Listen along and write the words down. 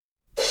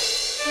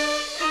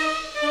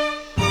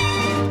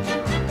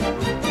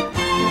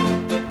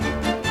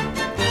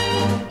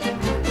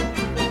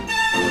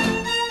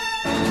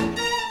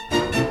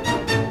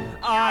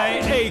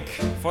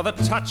for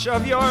the touch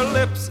of your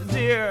lips,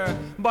 dear,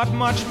 but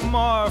much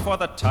more for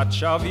the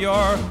touch of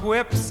your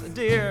whips,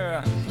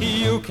 dear.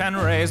 You can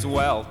raise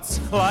welts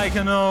like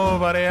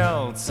nobody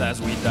else as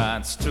we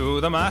dance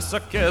to the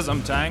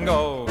masochism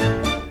tango.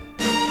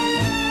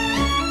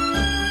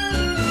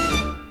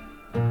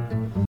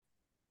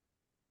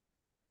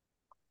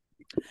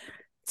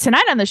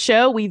 Tonight on the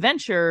show, we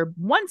venture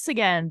once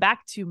again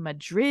back to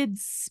Madrid,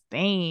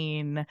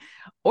 Spain.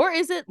 Or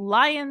is it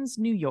Lyons,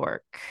 New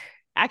York?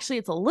 Actually,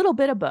 it's a little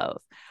bit of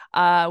both.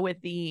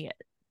 With the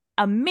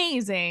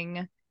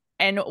amazing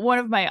and one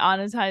of my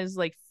honest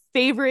like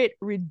favorite,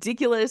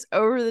 ridiculous,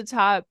 over the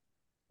top,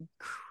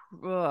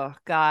 oh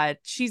God,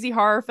 cheesy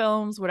horror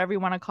films, whatever you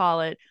want to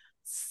call it,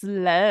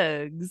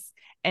 Slugs.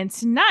 And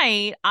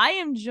tonight I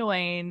am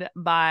joined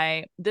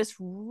by this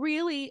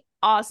really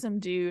awesome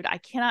dude. I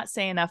cannot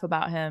say enough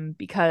about him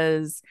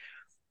because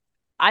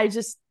I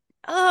just,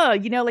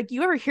 like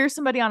you ever hear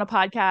somebody on a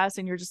podcast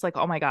and you're just like,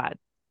 oh my God,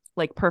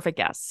 like perfect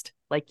guest.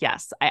 Like,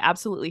 yes, I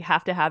absolutely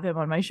have to have him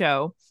on my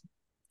show.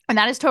 And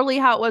that is totally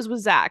how it was with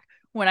Zach.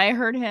 When I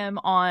heard him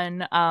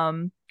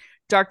on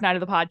Dark Night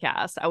of the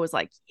Podcast, I was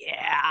like,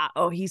 yeah,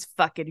 oh, he's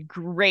fucking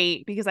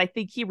great. Because I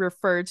think he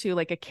referred to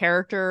like a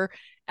character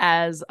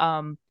as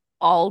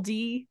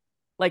Aldi,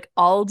 like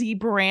Aldi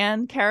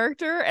brand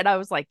character. And I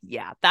was like,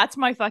 yeah, that's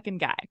my fucking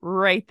guy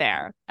right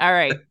there. All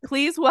right.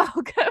 Please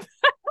welcome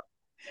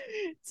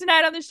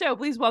tonight on the show.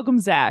 Please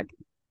welcome Zach.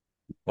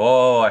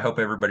 Oh, I hope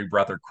everybody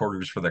brought their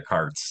quarters for the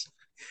carts.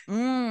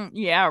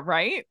 Yeah,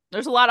 right.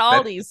 There's a lot of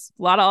Aldis,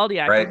 a lot of Aldi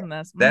actors Right? in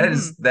this.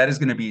 That is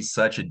going to be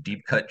such a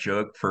deep cut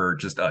joke for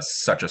just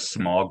such a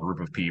small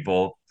group of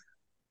people.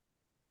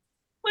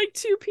 Like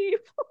two people.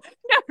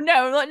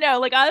 No,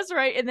 like us,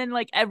 right? And then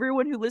like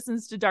everyone who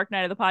listens to Dark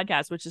Night of the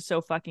Podcast, which is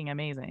so fucking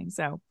amazing.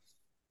 So, oh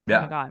my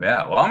Yeah, God.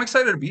 yeah. Well, I'm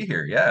excited to be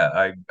here.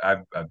 Yeah,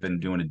 I've been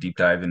doing a deep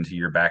dive into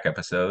your back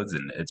episodes,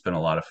 and it's been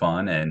a lot of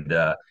fun. And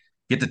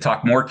get to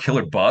talk more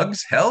killer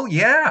bugs. Hell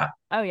yeah!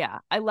 Oh yeah,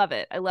 I love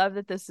it. I love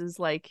that this is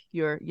like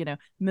your,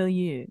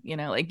 milieu.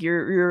 Like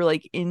you're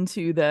like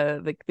into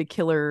the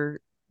killer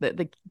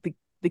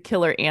the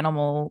killer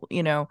animal.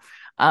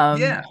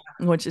 Yeah.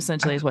 Which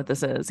essentially is what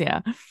this is.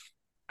 Yeah.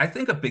 I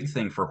think a big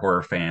thing for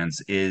horror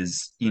fans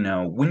is,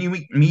 when you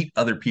meet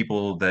other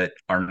people that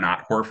are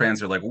not horror fans,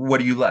 they're like, what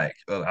do you like?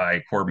 Oh, I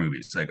like horror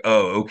movies. It's like,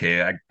 oh,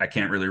 okay, I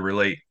can't really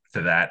relate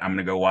to that. I'm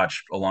gonna go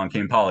watch Along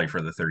Came Polly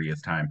for the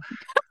 30th time.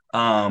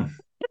 Um,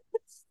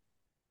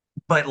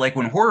 but like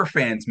when horror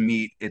fans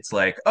meet, it's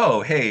like,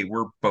 oh, hey,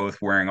 we're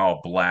both wearing all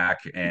black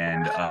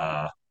and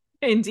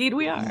Indeed,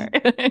 we are.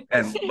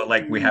 but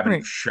like we haven't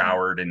Right.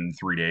 showered in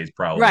 3 days,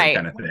 probably Right.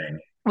 kind of thing.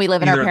 We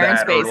live in our Either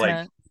parents' that or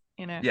like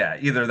basement. yeah,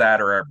 either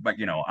that or but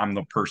I'm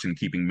the person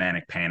keeping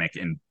manic panic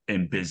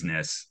in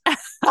business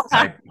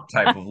type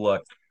of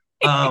look.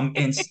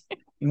 And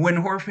when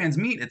horror fans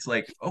meet, it's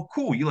like, oh,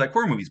 cool, you like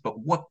horror movies, but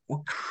what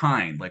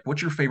kind? Like,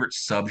 what's your favorite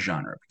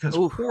subgenre? Because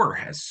Oof. horror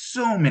has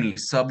so many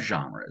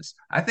subgenres.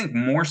 I think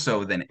more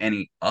so than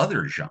any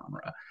other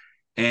genre.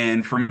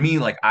 And for me,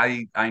 like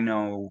I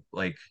know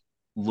like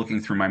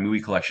looking through my movie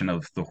collection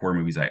of the horror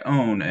movies I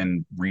own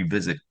and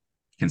revisit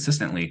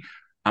consistently,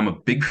 I'm a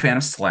big fan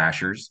of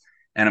slashers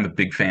and I'm a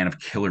big fan of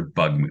killer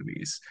bug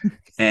movies.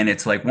 And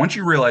it's like once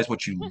you realize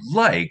what you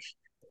like,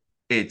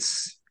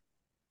 it's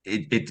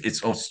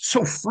it's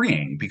so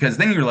freeing because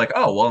then you're like,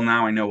 oh well,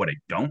 now I know what I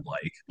don't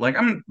like. Like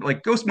I'm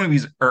like ghost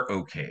movies are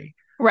okay.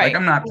 Like Right.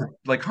 I'm not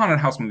like haunted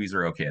house movies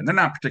are okay, and they're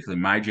not particularly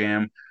my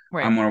jam.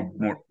 Right. I'm gonna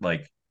more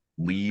like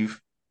leave.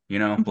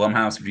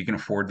 Blumhouse, if you can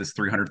afford this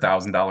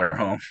 $300,000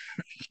 home,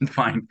 you can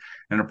find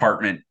an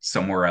apartment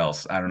somewhere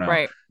else. I don't know.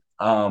 Right.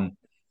 Um,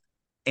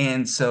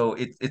 and so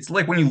it's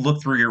like when you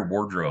look through your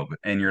wardrobe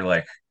and you're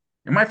like,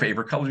 my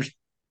favorite color is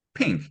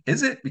pink.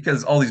 Is it?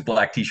 Because all these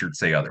black t-shirts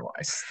say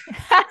otherwise.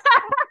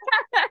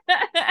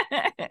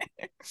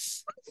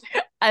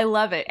 I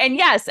love it. And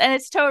yes, and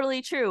it's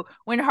totally true.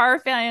 When horror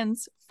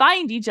fans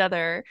find each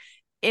other,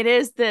 it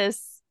is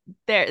this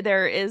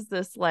there is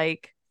this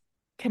like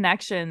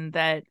connection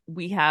that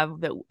we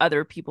have that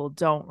other people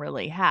don't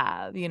really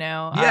have,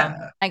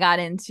 Yeah. I got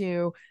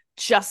into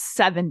just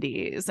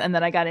 70s and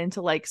then I got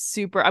into like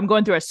I'm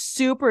going through a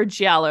super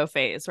giallo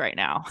phase right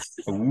now.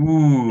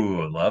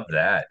 Ooh, love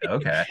that.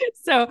 Okay.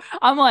 So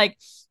I'm like,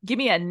 give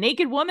me a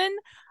naked woman,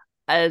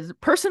 a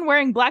person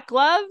wearing black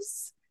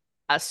gloves,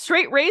 a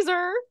straight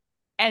razor,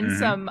 and Hmm.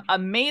 some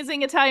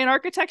amazing Italian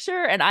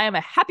architecture, and I am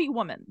a happy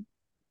woman.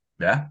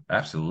 Yeah,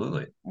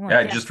 absolutely. I'm Yeah,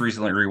 like, I just yes.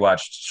 recently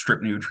rewatched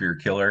Strip Nude for Your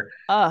Killer.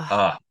 Ugh.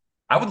 Uh,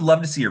 I would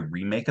love to see a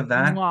remake of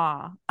that,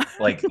 Mwah.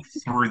 like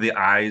through the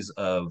eyes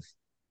of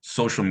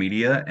social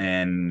media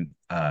and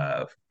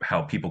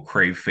how people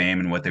crave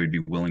fame and what they would be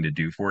willing to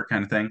do for it,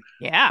 kind of thing.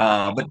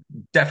 Yeah. But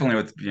definitely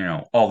with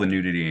all the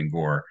nudity and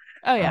gore.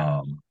 Oh yeah.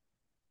 Um,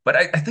 but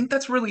I think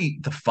that's really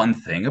the fun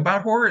thing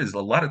about horror is a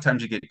lot of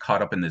times you get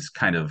caught up in this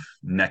kind of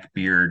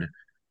neckbeard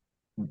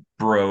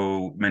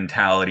bro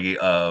mentality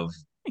of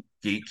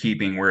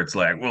gatekeeping where it's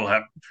like, we'll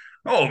have,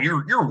 oh,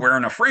 you're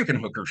wearing a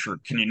Frankenhooker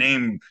shirt. Can you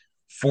name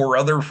four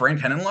other Frank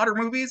Henenlotter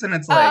movies, and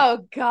it's like,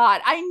 Oh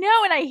God, I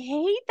know, and I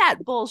hate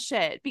that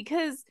bullshit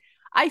because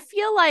I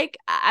feel like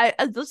I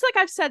just like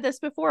I've said this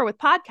before with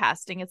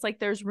podcasting. It's like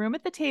there's room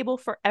at the table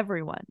for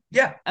everyone.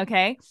 yeah,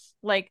 Okay.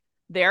 Like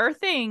there are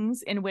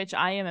things in which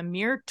I am a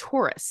mere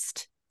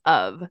tourist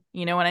of,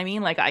 you know what I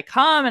mean? Like I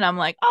come and I'm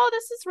like, oh,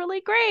 this is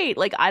really great.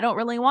 Like I don't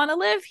really want to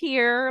live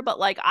here, but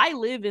like I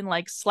live in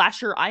like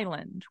Slasher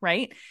Island,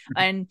 right?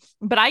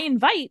 But I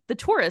invite the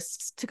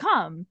tourists to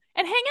come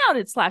and hang out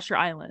at Slasher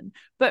Island.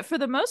 But for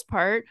the most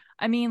part,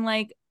 I mean,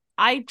 like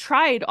I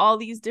tried all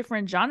these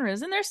different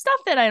genres and there's stuff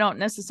that I don't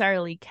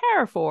necessarily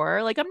care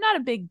for. Like I'm not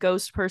a big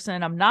ghost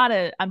person. I'm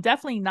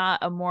definitely not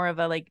a more of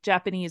a like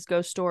Japanese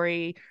ghost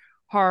story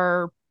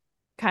horror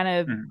kind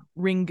of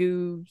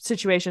Ringu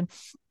situation.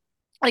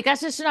 Like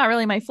that's just not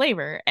really my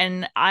flavor.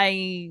 And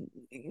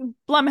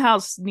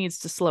Blumhouse needs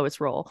to slow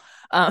its roll.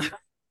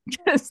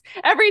 Because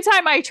every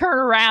time I turn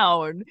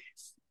around,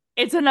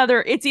 it's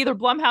either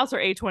Blumhouse or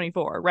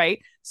A24,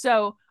 right?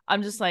 So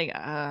I'm just like,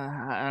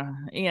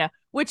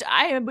 which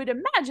I would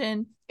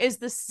imagine is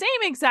the same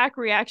exact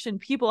reaction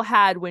people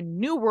had when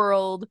New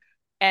World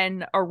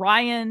and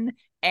Orion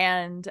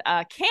and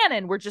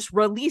Canon were just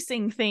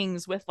releasing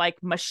things with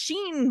like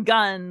machine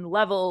gun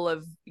level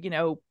of,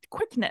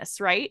 quickness,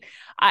 right?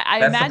 I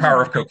that's imagine the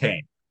power of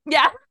cocaine.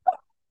 Yeah.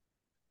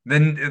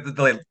 Then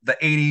the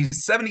 80s,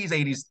 70s,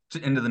 80s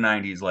into the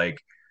 90s,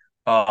 like,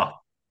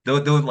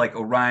 those like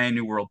Orion,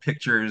 New World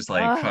Pictures,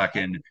 like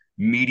fucking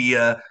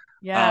media,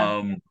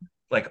 Yeah.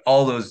 like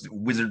all those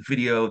Wizard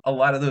Video, a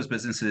lot of those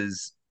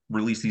businesses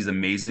release these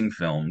amazing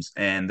films,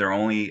 and they're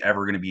only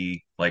ever going to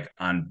be like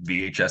on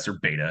VHS or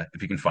beta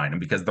if you can find them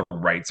because the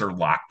rights are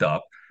locked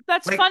up.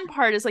 That's Like, fun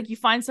part is like you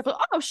find stuff like,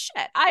 oh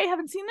shit, I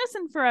haven't seen this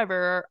in forever.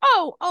 Or,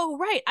 oh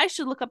right, I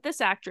should look up this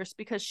actress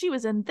because she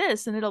was in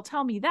this and it'll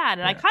tell me that.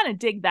 And I kind of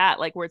dig that,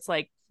 like where it's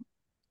like,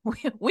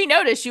 we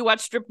noticed you watch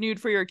Strip Nude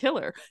for Your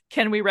Killer.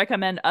 Can we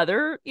recommend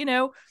other,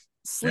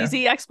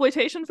 sleazy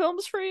exploitation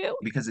films for you?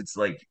 because it's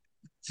like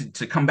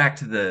to come back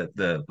to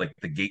the like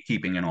the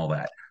gatekeeping and all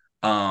that.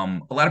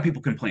 A lot of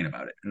people complain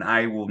about it, and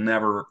I will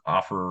never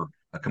offer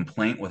a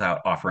complaint without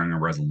offering a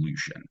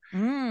resolution.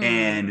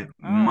 And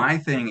my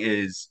thing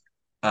is,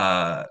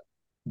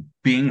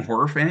 being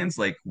horror fans,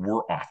 like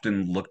we're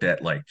often looked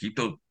at like keep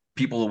those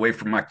people away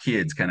from my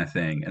kids kind of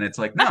thing, and it's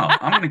like no,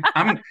 I'm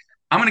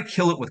gonna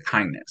kill it with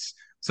kindness.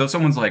 So if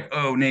someone's like,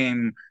 oh,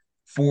 name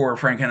four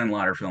Frank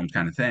Henenlotter films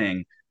kind of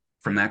thing,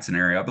 from that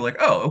scenario, I'll be like,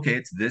 oh, okay,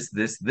 it's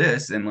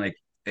this, and like,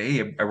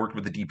 hey, I worked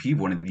with the DP of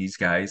one of these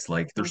guys.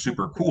 Like, they're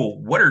super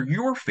cool. What are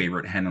your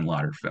favorite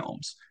Henenlotter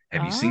films?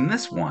 Have you seen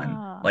this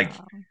one? Like,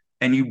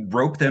 and you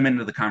rope them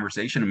into the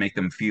conversation and make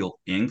them feel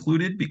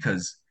included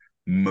because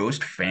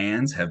most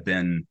fans have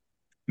been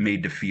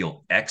made to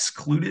feel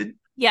excluded.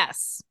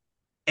 Yes.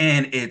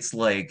 And it's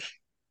like,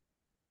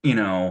 you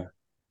know,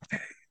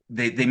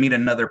 they meet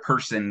another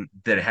person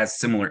that has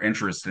similar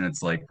interests, and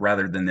it's like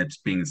rather than it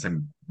being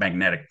some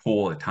magnetic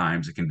pull at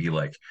times, it can be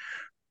like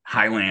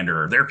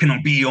Highlander, there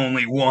can be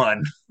only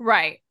one.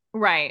 Right.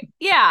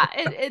 Yeah,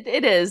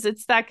 it is.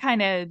 It's that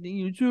kind of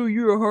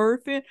you're a horror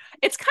fan.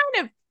 It's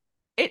kind of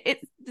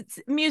it's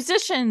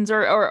musicians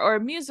or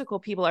musical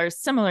people are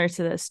similar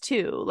to this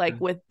too.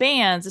 Like with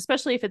bands,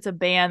 especially if it's a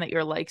band that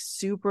you're like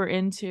super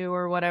into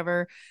or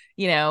whatever,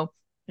 and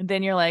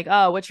then you're like,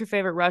 oh, what's your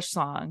favorite Rush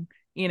song?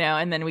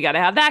 And then we got to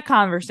have that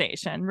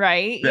conversation,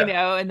 right?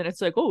 Yeah. And then it's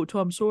like, oh,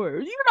 Tom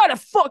Sawyer, you're not a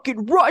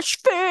fucking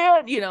Rush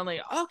fan, like,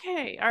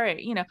 okay, all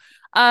right,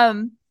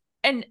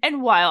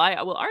 and while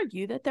I will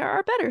argue that there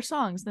are better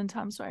songs than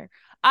Tom Sawyer,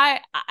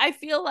 I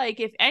feel like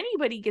if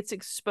anybody gets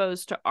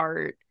exposed to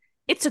art,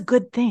 it's a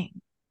good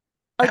thing.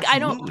 Like, Absolutely. I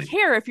don't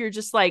care if you're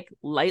just like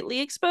lightly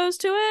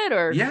exposed to it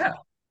or, Yeah.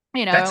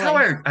 That's how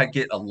I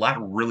get a lot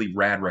of really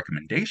rad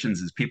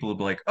recommendations is people will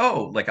be like,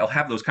 oh, like I'll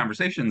have those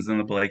conversations and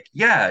they'll be like,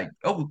 yeah,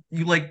 oh,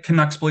 you like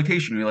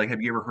exploitation. You're like,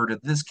 have you ever heard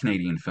of this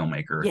Canadian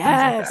filmmaker or things like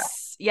that? Like,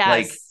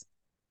 Yes.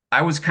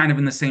 I was kind of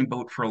in the same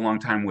boat for a long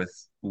time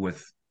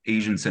with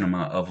Asian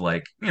cinema of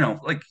like,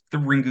 like the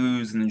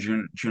Ringus and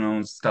the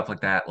Junos, stuff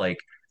like that. Like,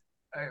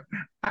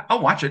 I'll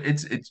watch it.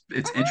 It's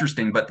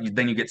interesting, but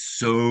then you get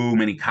so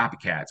many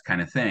copycats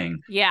kind of thing.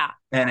 Yeah.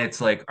 And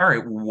it's like, all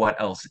right, what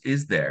else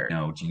is there?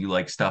 Do you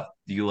like stuff?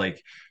 Do you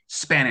like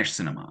Spanish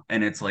cinema?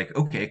 And it's like,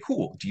 okay,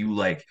 cool. Do you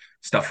like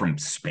stuff from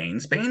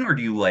Spain, or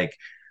do you like,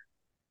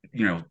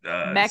 Central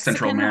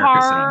Mexican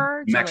America cinema,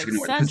 horror, do you like Mexican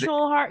horror? Central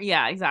horror?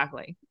 Yeah,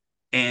 exactly.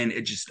 And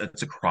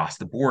it's across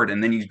the board.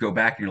 And then you go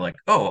back and you're like,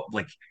 oh,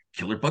 like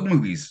killer bug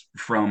movies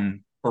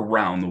from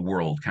around the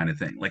world kind of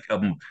thing. Like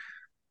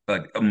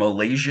a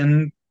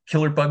Malaysian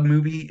killer bug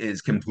movie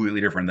is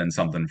completely different than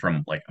something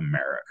from like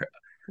America.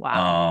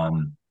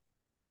 Wow.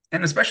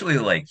 And especially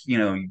like,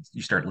 you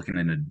start looking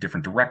into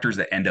different directors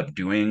that end up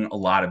doing a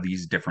lot of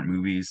these different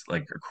movies,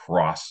 like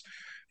across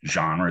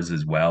genres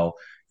as well,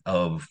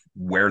 of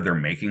where they're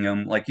making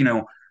them. Like,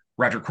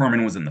 Roger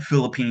Corman was in the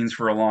Philippines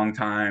for a long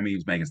time. He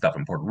was making stuff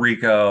in Puerto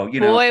Rico,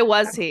 Boy,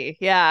 was he.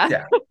 Yeah.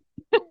 Yeah.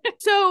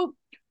 So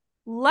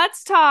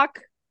let's talk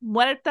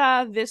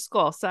Muerta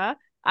Viscosa.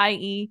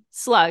 i.e.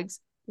 Slugs.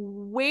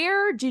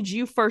 Where did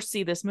you first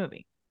see this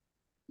movie?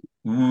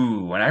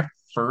 Ooh, when I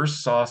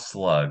first saw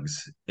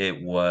Slugs,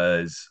 it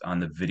was on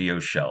the video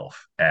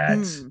shelf at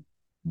Mm,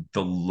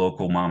 the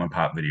local mom and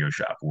pop video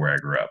shop where I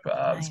grew up.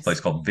 It's a place nice.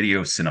 called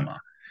Video Cinema.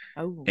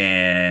 Oh,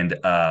 And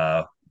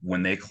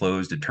when they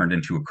closed, it turned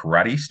into a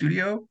karate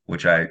studio,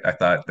 which I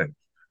thought that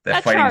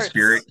that fighting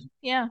spirit charts.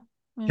 Yeah.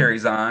 Yeah.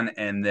 carries on.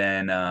 And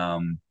then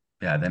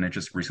yeah, then it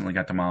just recently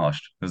got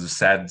demolished. It was a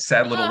sad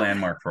little Ugh.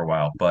 landmark for a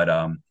while. But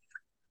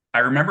I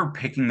remember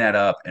picking that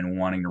up and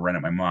wanting to rent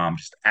it. My mom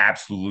just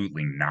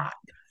absolutely not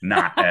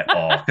at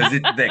all, because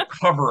the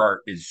cover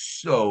art is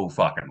so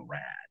fucking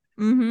rad.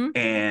 Mm-hmm.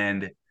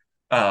 And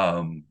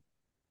um,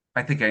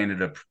 I think I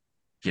ended up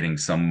getting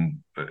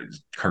some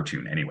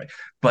cartoon anyway.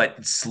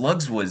 But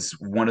Slugs was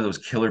one of those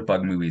killer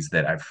bug movies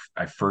that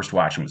I first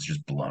watched and was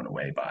just blown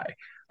away by.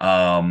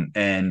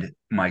 And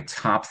my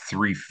top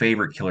three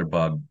favorite killer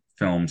bug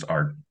films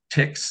are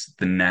Ticks,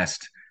 The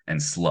Nest,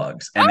 and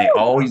Slugs, and they Oh,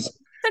 always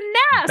the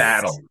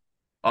battle. nest.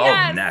 Oh,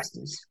 The Yes.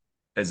 Nest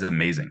is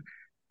amazing,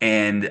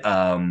 and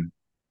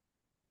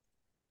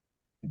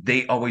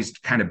they always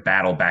kind of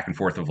battle back and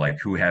forth of like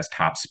who has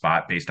top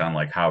spot based on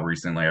like how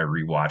recently I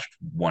rewatched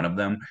one of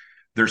them.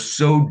 They're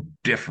so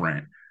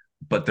different,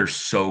 but they're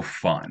so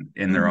fun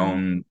in their Mm-hmm.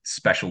 own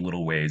special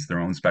little ways, their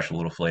own special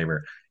little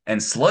flavor.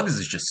 And Slugs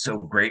is just so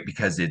great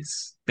because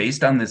it's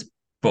based on this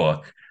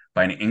book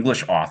by an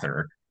English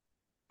author,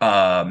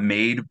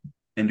 made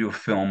into a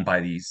film by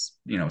these,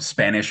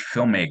 Spanish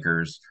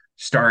filmmakers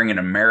starring an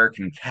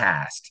American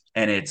cast.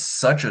 And it's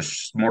such a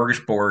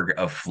smorgasbord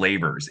of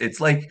flavors. It's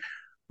like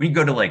we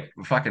go to like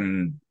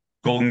fucking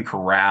Golden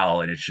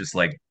Corral and it's just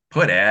like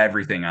put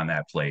everything on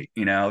that plate,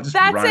 just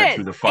That's run it it.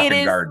 through the It fucking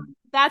is. garden.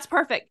 That's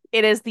perfect.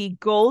 It is the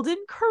golden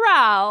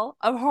corral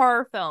of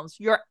horror films.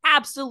 You're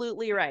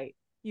absolutely right.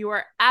 You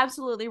are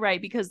absolutely right,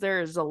 because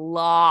there is a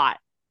lot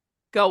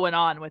going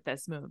on with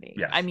this movie.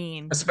 I Yes.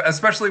 mean,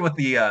 Especially with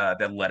the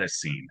lettuce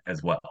scene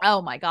as well.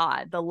 oh my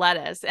God, the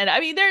lettuce. And I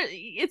mean,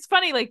 it's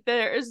funny, like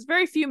there's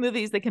very few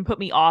movies that can put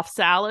me off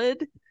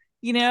salad,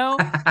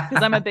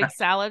 because I'm a big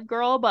salad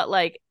girl, but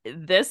like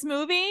this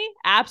movie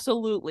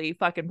absolutely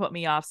fucking put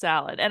me off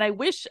salad. And I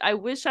wish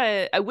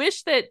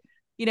that,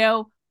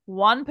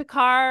 Juan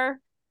Picar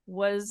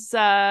was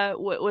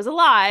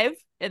alive,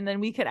 and then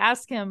we could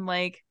ask him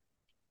like,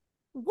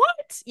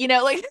 what,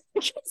 like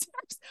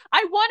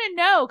I want to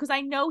know, because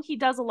I know he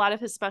does a lot of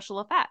his special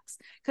effects,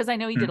 because I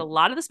know he did a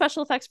lot of the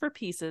special effects for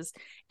Pieces,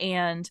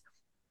 and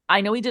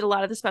I know he did a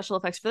lot of the special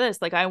effects for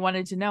this. Like, I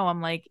wanted to know,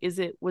 I'm like,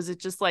 was it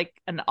just like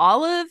an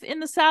olive in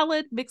the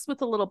salad mixed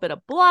with a little bit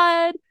of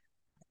blood?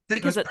 It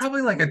Because was it's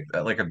probably like a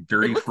it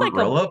dirty looked fruit like a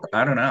roll up.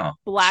 I don't know.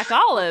 black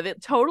olive.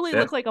 It totally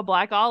Yeah. looked like a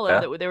black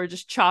olive Yeah. that they were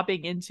just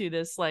chopping into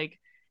this, like,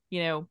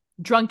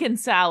 drunken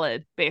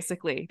salad,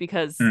 basically,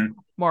 because Mm.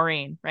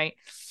 Maureen, right?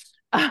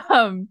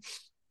 Um,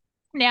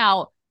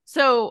 Now,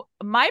 so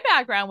my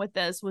background with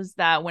this was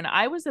that when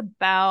I was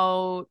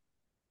about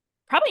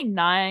probably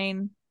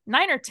nine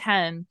or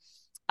 10,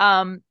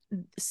 um,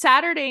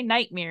 Saturday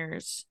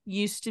Nightmares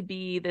used to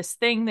be this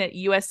thing that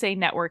USA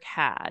Network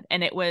had,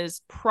 and it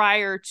was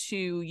prior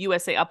to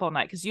USA Up All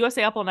Night, because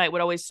USA Up All Night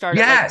would always start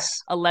at like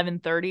Yes.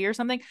 11:30 or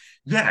something.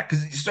 Yeah,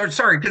 because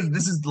sorry, because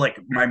this is like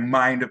my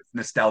mind of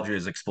nostalgia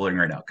is exploding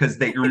right now. Because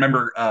they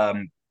remember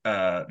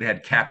they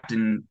had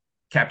Captain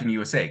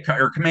USA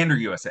or Commander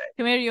USA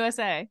Commander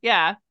USA,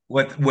 yeah,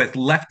 with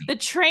Lefty. the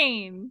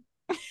train.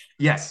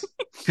 Yes,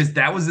 because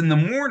that was in the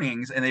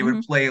mornings, and they would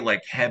Mhm. play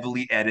like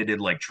heavily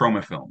edited like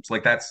trauma films.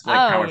 Like that's like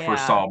Oh how I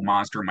first yeah, saw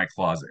Monster in My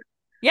Closet.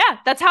 yeah.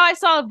 That's how I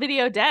saw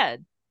Video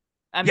Dead.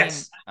 I mean,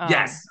 Yes,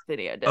 yes.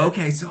 Video Dead.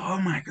 Okay, so oh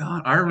my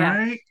God, all Yeah.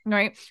 right.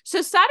 Right.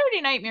 So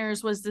Saturday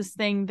Nightmares was this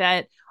thing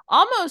that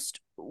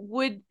almost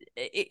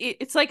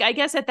it's like, I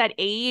guess at that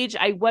age,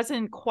 I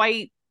wasn't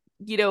quite,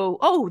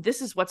 oh, this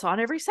is what's on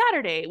every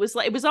Saturday. It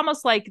was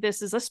almost like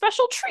this is a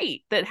special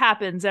treat that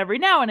happens every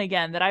now and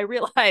again, that I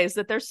realize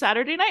that there's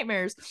Saturday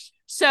Nightmares.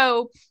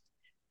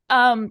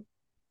 Um,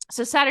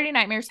 so Saturday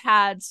Nightmares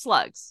had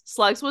Slugs.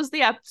 Slugs was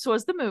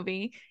the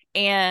movie,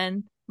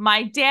 and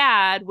my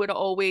dad would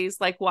always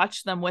like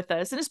watch them with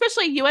us. And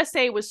especially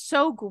USA was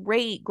so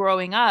great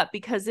growing up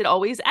because it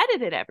always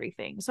edited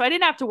everything. So I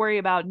didn't have to worry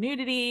about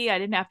nudity. I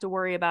didn't have to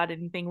worry about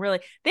anything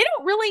really. They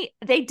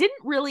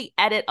didn't really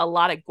edit a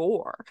lot of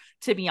gore,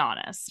 to be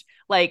honest.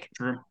 Like,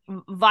 True.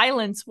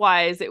 violence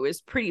wise, it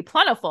was pretty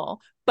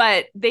plentiful,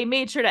 but they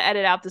made sure to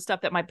edit out the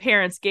stuff that my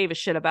parents gave a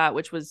shit about,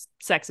 which was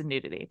sex and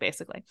nudity,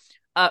 basically,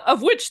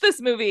 of which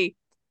this movie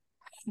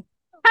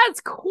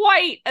has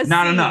quite a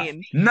Not scene. enough.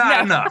 Not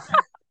No. enough.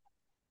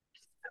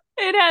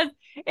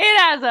 It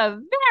has a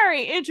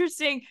very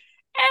interesting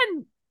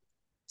and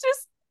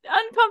just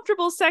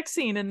uncomfortable sex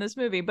scene in this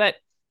movie. But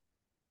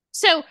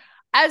so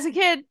as a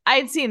kid, I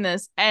had seen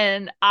this,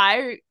 and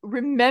I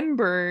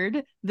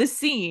remembered the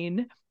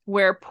scene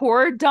where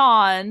poor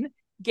Dawn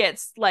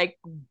gets like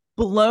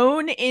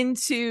blown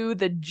into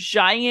the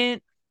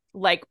giant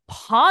like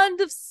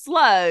pond of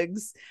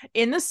slugs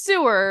in the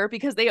sewer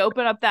because they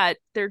open up that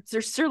they're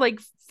sort of like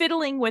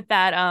fiddling with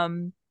that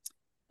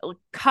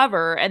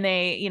cover, and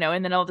they,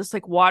 and then all this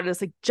like water,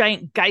 this like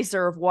giant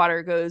geyser of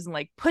water goes and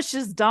like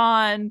pushes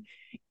Don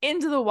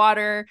into the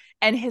water,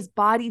 and his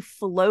body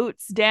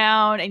floats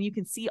down, and you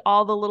can see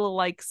all the little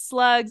like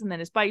slugs, and then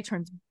his body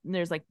turns, and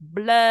there's like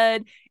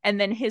blood, and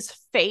then his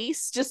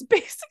face just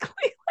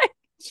basically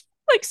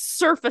like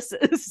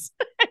surfaces.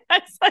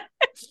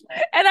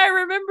 And I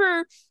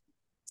remember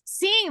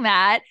seeing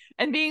that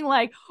and being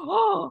like,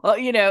 oh,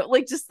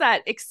 like just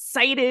that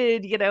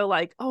excited,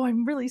 like, oh,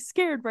 I'm really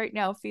scared right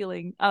now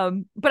feeling.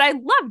 But I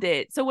loved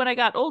it. So when I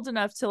got old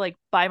enough to like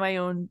buy my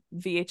own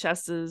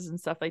VHSs and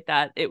stuff like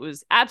that, it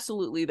was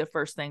absolutely the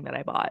first thing that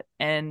I bought.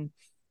 And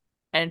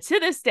to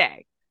this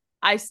day,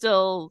 I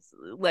still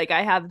like,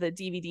 I have the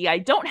DVD. I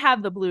don't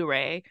have the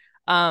Blu-ray.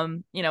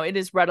 It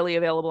is readily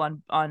available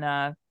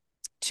on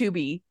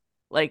Tubi,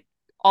 like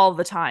all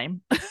the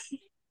time.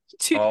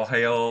 All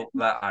hail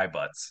the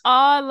iButts. Oh,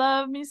 I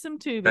love me some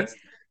Tubi.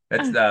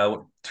 That's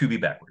Tubi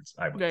backwards.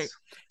 iButts. Right.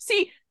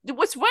 See,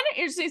 what's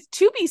funny is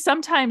Tubi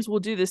sometimes will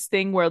do this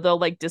thing where they'll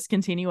like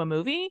discontinue a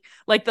movie.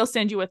 Like they'll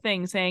send you a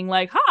thing saying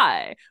like,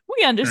 "Hi,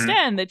 we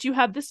understand that you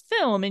have this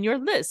film in your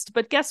list,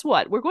 but guess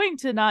what? We're going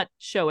to not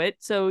show it,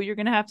 so you're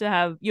going to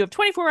have you have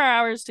 24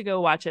 hours to go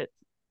watch it."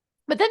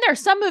 But then there are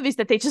some movies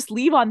that they just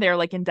leave on there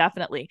like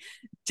indefinitely.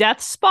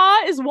 Death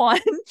Spa is one,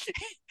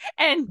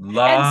 and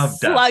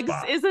Slugs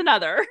is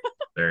another.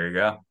 There you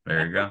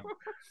go.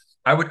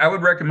 I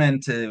would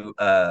recommend to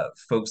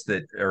folks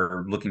that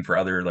are looking for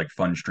other like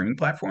fun streaming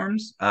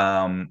platforms.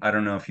 I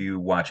don't know if you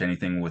watch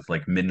anything with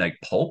like Midnight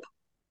Pulp.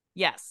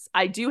 Yes,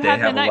 I do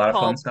have Midnight a lot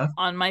Pulp of fun stuff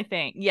on my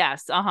thing.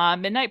 Yes,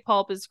 Midnight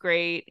Pulp is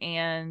great,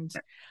 and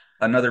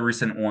another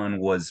recent one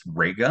was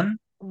Raygun.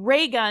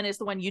 Raygun is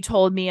the one you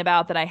told me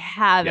about that I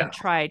haven't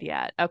tried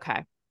yet.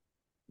 Okay.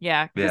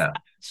 Yeah.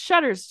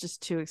 Shutter's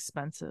just too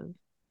expensive.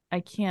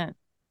 I can't.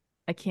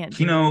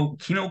 Kino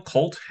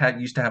Cult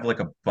used to have like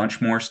a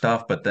bunch more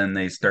stuff, but then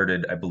they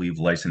started, I believe,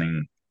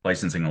 licensing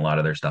a lot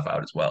of their stuff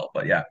out as well.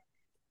 But yeah.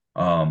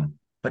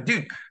 But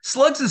dude,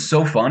 Slugs is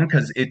so fun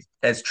because it's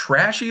as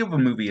trashy of a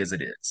movie as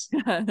it is.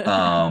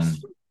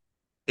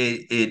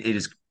 It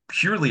is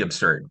purely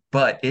absurd,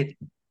 but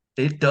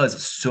it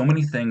does so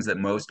many things that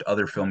most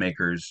other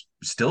filmmakers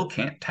still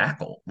can't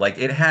tackle. Like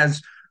it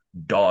has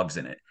dogs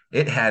in it.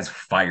 It has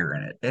fire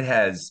in it. It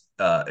has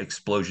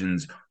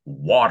explosions,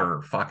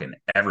 water fucking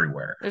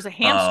everywhere. There's a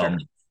hamster.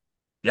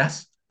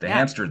 Yes, the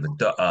hamster,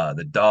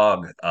 the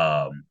dog,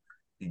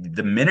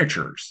 the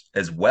miniatures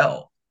as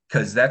well,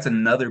 because that's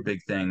another big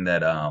thing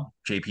that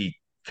JP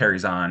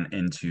carries on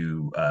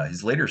into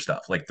his later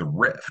stuff, like the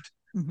Rift,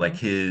 like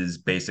his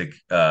basic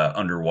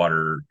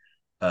underwater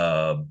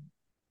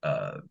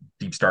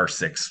Deep Star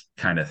 6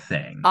 kind of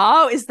thing.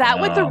 Oh, is that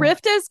what the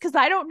Rift is? Because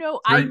I don't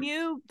know.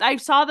 I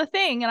saw the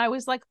thing and I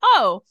was like,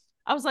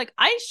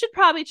 I should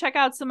probably check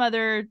out some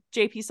other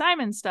JP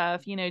Simon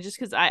stuff, just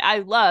because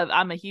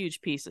I'm a huge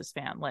Pieces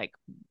fan. Like,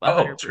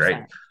 100%. Oh, it's great.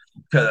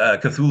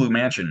 Cthulhu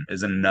Mansion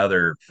is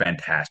another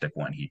fantastic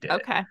one he did.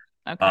 Okay.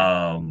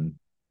 And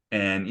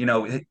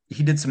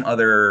he did some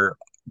other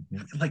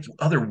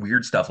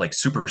weird stuff like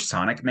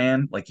Supersonic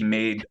Man. Like he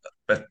made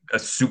a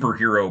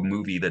superhero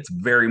movie that's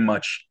very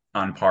much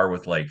on par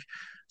with like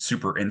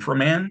Super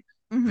Inframan.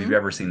 If you've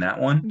ever seen that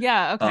one.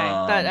 Yeah, okay.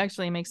 That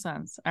actually makes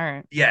sense. All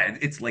right. Yeah,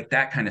 it's like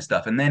that kind of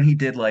stuff. And then he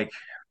did like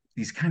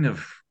these kind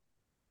of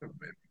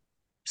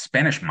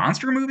Spanish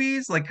monster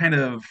movies, like kind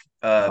of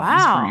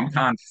Beast from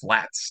Yukon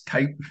Flats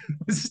type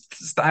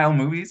style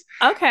movies.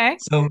 Okay.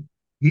 So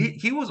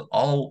he was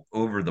all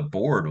over the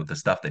board with the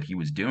stuff that he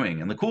was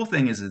doing. And the cool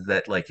thing is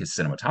that like his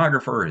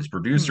cinematographer, his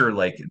producer,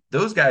 like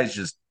those guys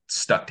just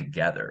stuck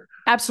together.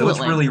 Absolutely.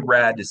 So it's really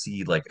rad to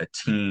see like a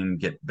team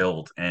get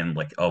built and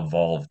like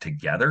evolve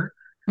together.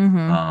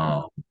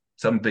 So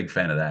I'm a big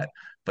fan of that.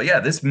 But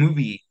yeah, this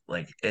movie,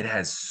 like it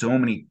has so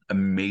many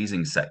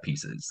amazing set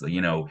pieces.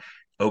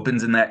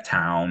 Opens in that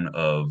town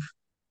of,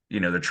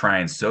 they're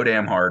trying so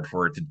damn hard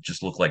for it to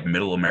just look like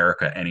middle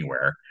America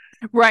anywhere.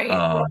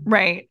 Right.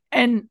 Right.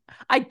 And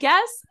I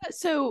guess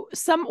so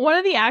one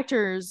of the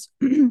actors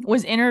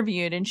was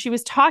interviewed and she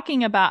was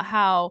talking about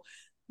how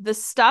the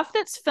stuff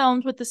that's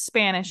filmed with the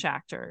Spanish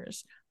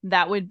actors,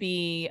 that would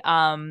be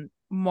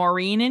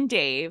Maureen and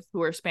Dave,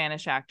 who are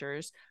Spanish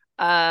actors,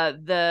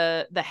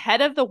 the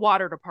head of the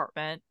water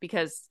department,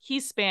 because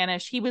he's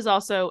Spanish. He was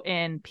also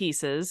in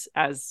Pieces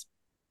as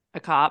a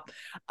cop.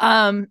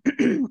 And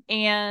it's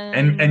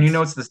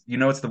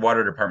the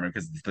water department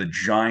because it's the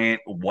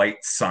giant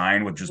white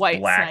sign with just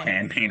black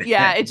hand painted.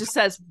 Yeah, it just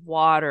says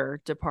water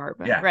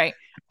department. Yeah. Right.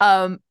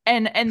 And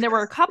there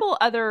were a couple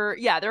other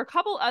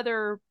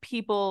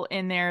people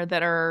in there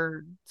that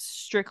are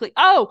strictly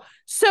John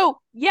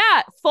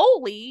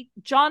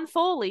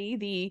Foley,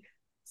 the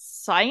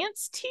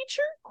science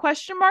teacher ?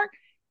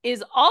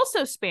 Is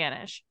also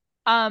Spanish.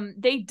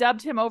 They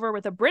dubbed him over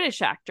with a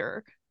British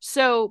actor.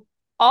 So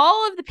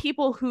all of the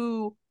people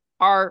who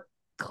are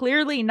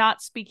clearly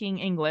not speaking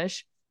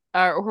English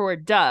or who are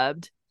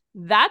dubbed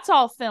That's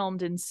all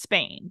filmed in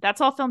Spain. That's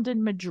all filmed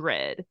in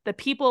Madrid. The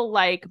people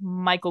like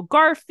Michael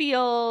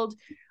Garfield,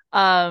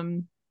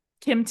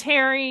 Kim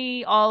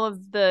Terry, all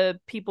of the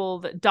people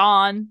that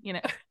Don,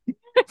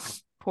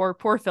 poor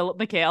Philip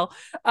McHale.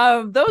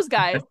 Those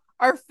guys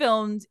are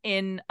filmed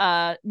in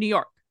New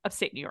York,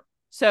 upstate New York.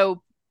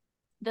 So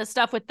the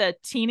stuff with the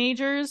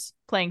teenagers,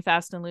 playing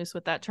fast and loose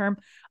with that term,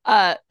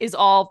 is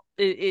all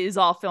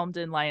filmed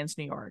in Lyons,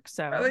 New York.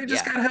 So they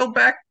just got held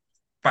back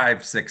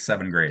 5, 6,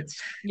 7 grades.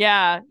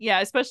 Yeah,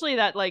 especially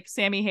that like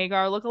Sammy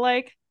Hagar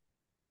lookalike.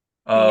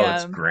 Oh,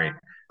 it's great.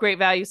 Great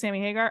value,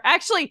 Sammy Hagar.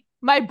 Actually,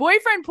 my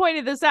boyfriend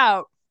pointed this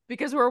out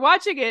because we're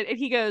watching it and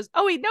he goes,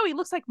 "Oh, he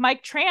looks like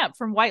Mike Tramp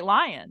from White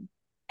Lion."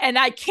 And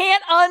I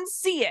can't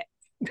unsee it.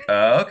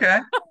 Okay.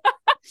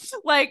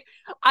 Like,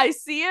 I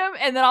see him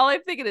and then all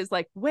I'm thinking is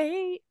like,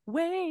 wait,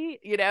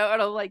 and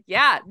I'm like,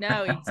 yeah,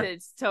 no,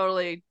 it's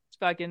totally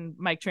fucking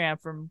Mike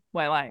Tramp from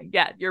White Lion.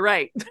 Yeah, you're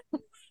right.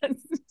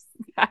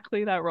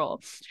 Exactly that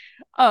role.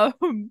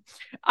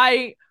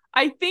 I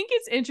think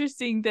it's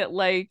interesting that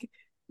like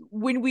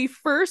when we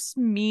first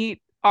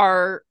meet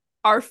our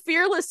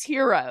fearless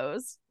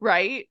heroes,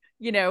 right?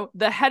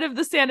 The head of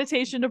the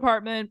sanitation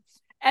department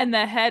and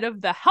the head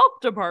of the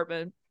health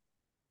department,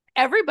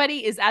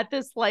 everybody is at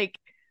this like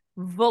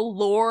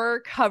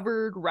velour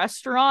covered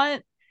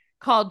restaurant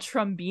called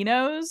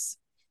Trombino's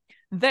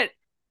that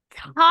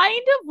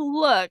kind of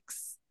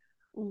looks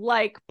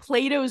like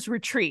Plato's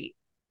Retreat.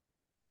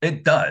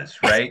 It does,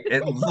 right?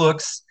 It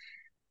looks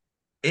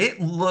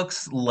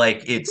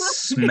like it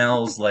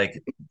smells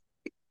like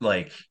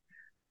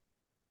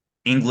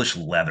English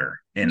leather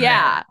in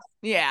there.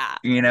 Yeah.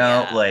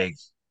 Like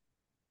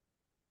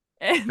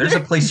there's a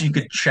place you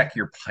could check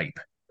your pipe.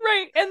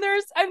 Right. And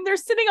they're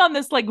sitting on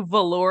this like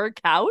velour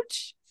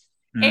couch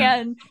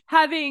and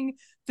having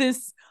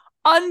this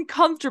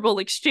uncomfortable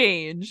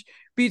exchange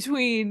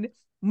between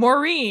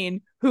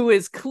Maureen, who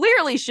is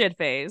clearly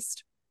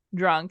shit-faced,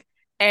 drunk,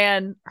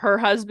 and her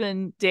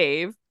husband,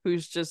 Dave,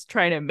 who's just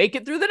trying to make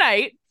it through the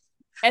night.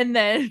 And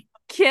then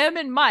Kim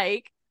and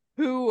Mike,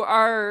 who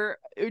are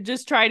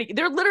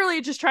they're literally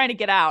just trying to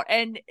get out.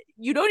 And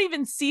you don't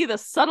even see the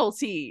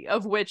subtlety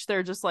of which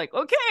they're just like,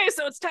 okay,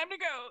 so it's time to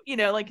go,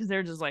 because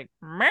they're just like,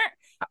 meh.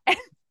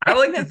 I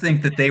like to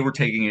think that they were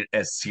taking it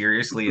as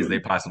seriously as they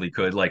possibly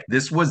could. Like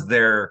this was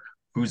their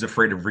Who's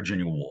Afraid of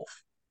Virginia Woolf.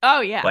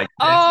 Oh, yeah. Like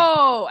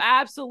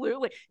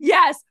absolutely.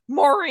 Yes.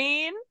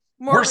 Maureen.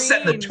 We're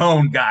setting the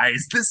tone,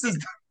 guys. This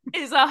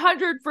is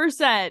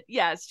 100%.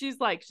 Yes. She's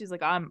like,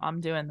 I'm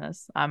doing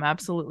this. I'm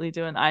absolutely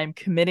doing. I'm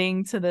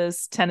committing to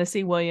this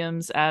Tennessee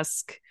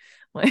Williams-esque.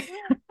 Like,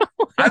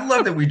 I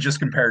love that we just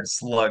compared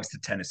Slugs to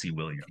Tennessee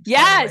Williams.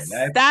 Yes,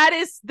 that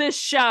is the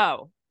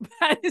show.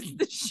 That is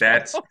the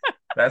show.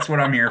 That's what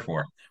I'm here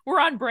for. We're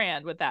on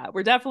brand with that.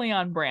 We're definitely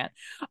on brand.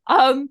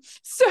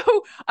 So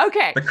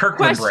okay. The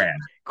Kirkland brand.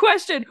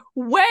 Question: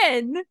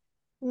 when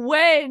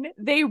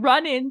they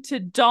run into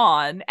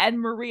Dawn and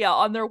Maria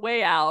on their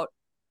way out,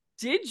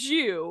 did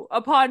you,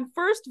 upon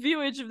first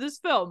viewage of this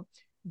film,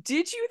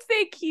 did you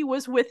think he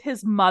was with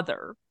his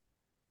mother?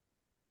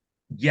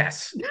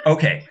 Yes.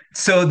 Okay.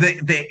 So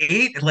the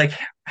age, like,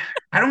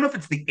 I don't know if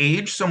it's the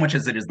age so much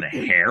as it is the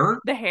hair.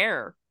 The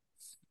hair.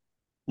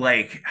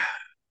 Like,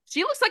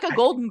 she looks like a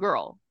golden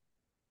girl.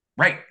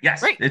 Right.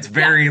 Yes. Right. It's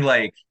very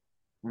like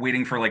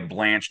waiting for like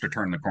Blanche to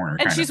turn the corner.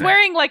 And she's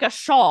wearing like a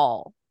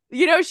shawl.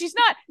 She's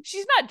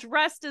not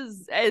dressed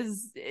as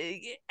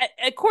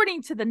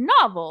according to the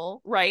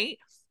novel, right?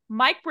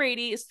 Mike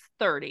Brady is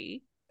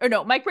 30. Or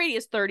no, Mike Brady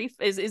is 30,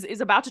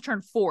 is about to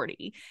turn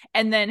 40.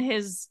 And then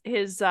his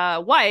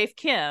wife,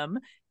 Kim,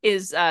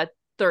 is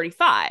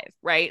 35,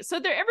 right? So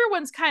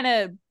everyone's kind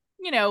of,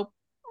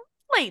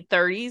 late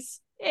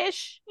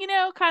 30s-ish,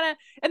 kind of.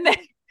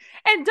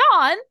 And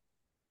Don,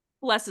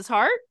 bless his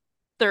heart,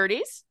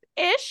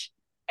 30s-ish.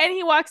 And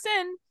he walks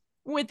in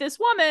with this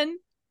woman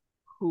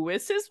who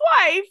is his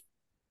wife,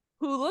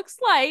 who looks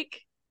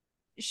like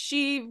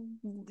she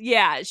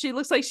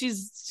looks like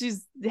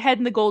she's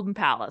heading the Golden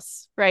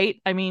Palace,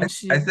 right? I mean,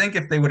 I think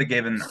if they would have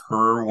given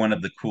her one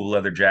of the cool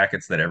leather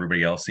jackets that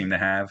everybody else seemed to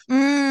have,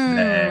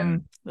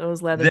 then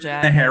those leather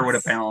jackets, the hair would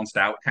have balanced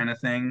out, kind of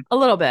thing. A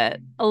little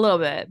bit.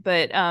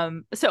 But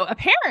so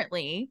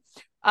apparently,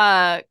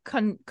 try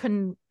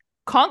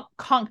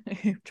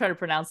to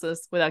pronounce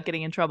this without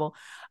getting in trouble.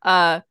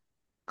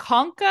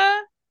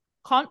 Concha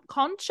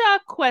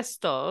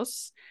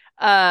Cuestos,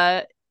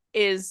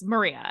 is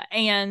Maria,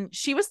 and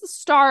she was the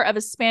star of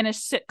a Spanish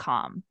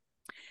sitcom,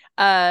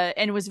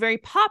 and was very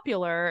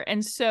popular.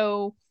 And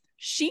so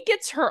she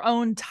gets her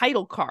own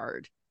title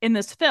card in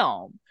this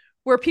film,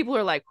 where people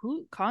are like,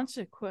 "Who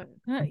Concha?"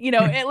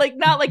 And like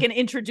not like an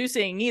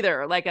introducing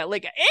either, like a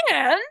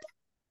and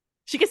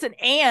she gets an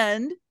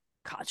and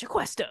Concha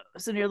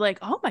Cuestos, and you're like,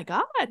 "Oh my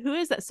god, who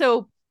is that?"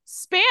 So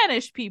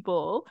Spanish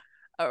people,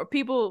 or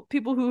people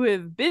who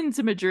have been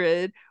to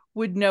Madrid,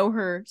 would know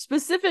her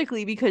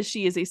specifically because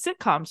she is a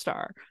sitcom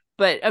star.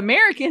 But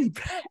American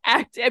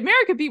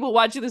people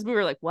watching this movie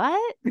are like,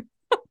 what?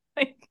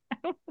 Like, I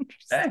don't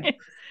understand.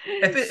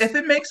 If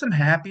it makes them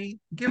happy,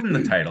 give them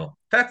the title.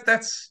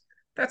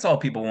 That's all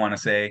people want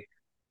to say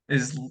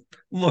is,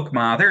 look,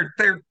 Ma,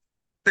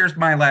 there's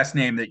my last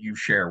name that you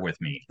share with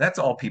me. That's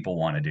all people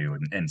want to do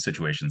in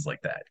situations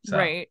like that. So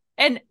Right.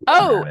 And let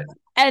them have it.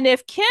 and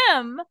if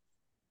Kim,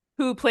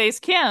 who plays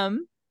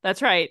Kim,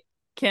 that's right,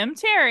 Kim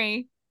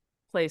Terry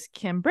plays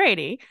Kim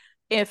Brady.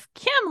 If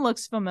Kim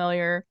looks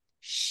familiar,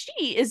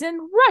 she is in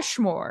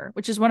Rushmore,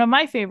 which is one of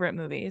my favorite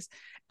movies.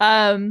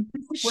 Playing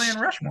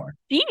Rushmore.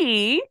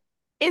 She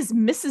is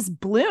Mrs.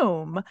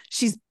 Bloom.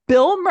 She's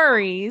Bill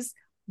Murray's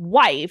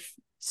wife,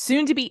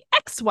 soon to be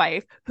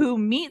ex-wife, who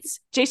meets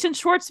Jason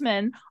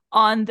Schwartzman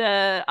on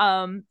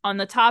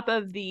the top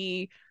of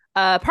the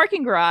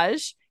parking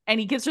garage, and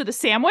he gives her the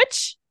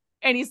sandwich,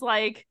 and he's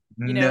like,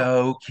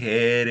 No would you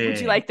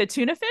kidding. like the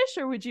tuna fish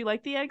or would you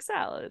like the egg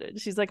salad? And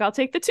she's like, I'll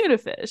take the tuna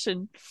fish.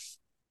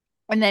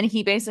 And then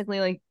he basically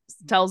like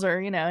tells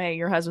her, hey,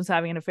 your husband's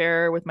having an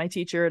affair with my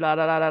teacher, da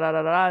da da da da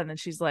da da. And then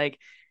she's like,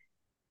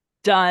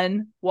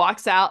 done,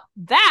 walks out.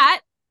 That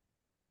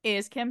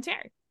is Kim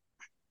Terry.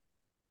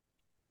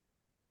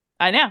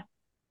 I know.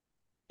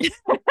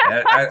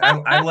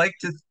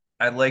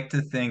 I like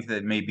to think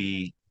that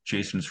maybe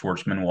Jason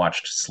Schwartzman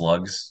watched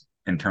Slugs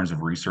in terms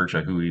of research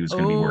of who he was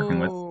going to be working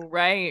with. Oh,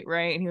 right.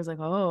 And he was like,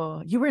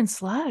 oh, you were in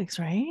Slugs,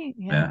 right?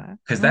 Yeah, Yeah.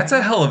 because All that's a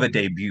right. hell of a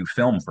debut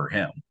film for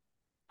him.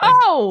 Like,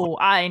 Oh,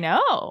 I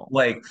know.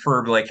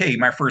 for like, hey,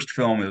 my first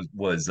film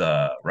was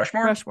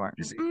Rushmore. Rushmore.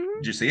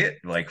 Did you see it?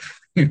 Like,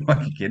 you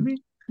fucking kidding me?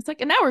 It's like,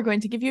 and now we're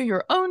going to give you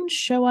your own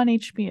show on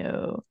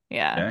HBO.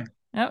 Yeah. Okay.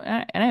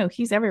 Oh, I know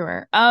he's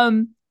everywhere.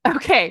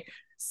 Okay.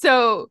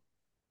 So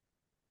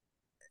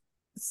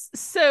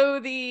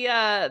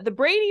the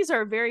Bradys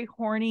are a very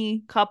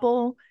horny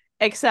couple,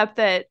 except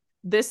that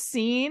this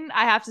scene,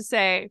 I have to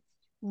say,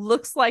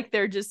 looks like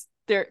they're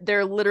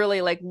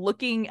literally like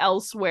looking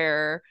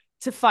elsewhere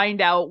to find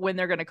out when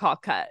they're gonna call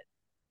cut.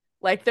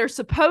 Like they're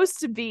supposed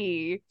to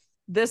be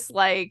this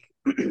like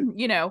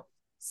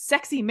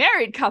sexy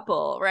married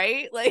couple,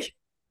 right? Like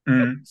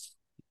Mm.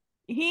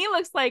 he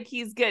looks like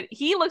he's good.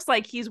 He looks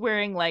like he's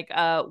wearing like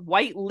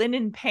white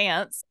linen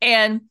pants,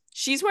 and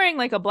she's wearing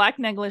like a black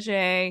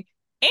negligee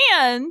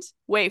and,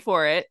 wait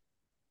for it,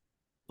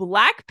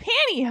 black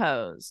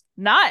pantyhose.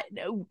 Not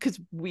because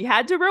we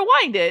had to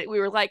rewind it. We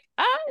were like,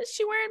 is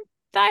she wearing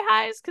thigh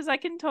highs? Because I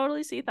can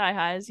totally see thigh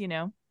highs,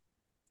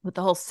 with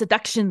the whole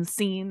seduction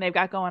scene they've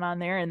got going on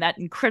there in that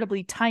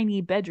incredibly tiny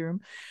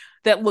bedroom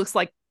that looks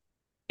like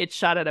it's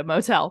shot at a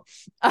motel.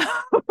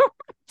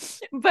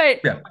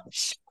 But Yeah.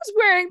 she was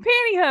wearing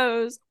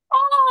pantyhose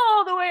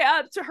all the way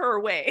up to her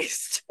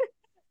waist.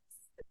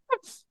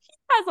 He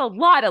has a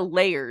lot of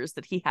layers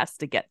that he has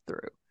to get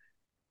through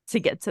to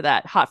get to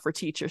that hot for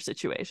teacher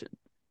situation.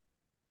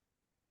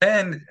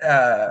 And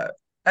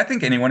I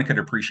think anyone could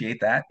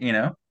appreciate that.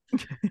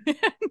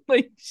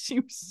 Like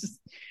she's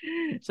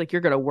like,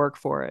 you're gonna work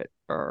for it.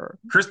 Or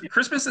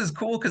Christmas is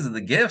cool because of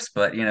the gifts,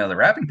 but the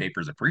wrapping paper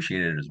is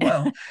appreciated as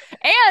well.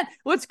 and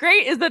what's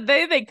great is that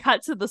they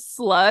cut to the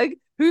slug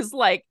who's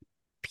like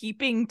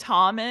peeping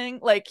Tomming.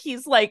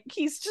 He's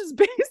just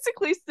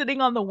basically sitting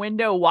on the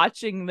window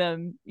watching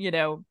them,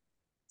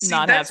 See,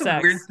 not have that's a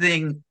sex. weird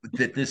thing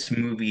that this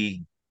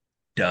movie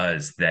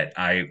does that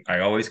I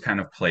always kind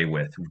of play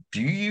with.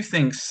 Do you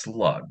think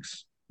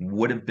Slugs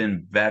would have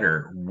been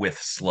better with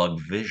slug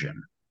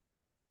vision?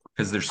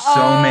 Because there's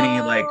so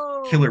many like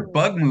killer Oh,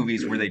 bug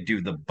movies where they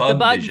do the the bug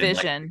bug vision. Like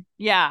vision.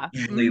 Yeah.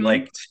 usually Mm-hmm.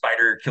 like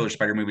killer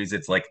spider movies,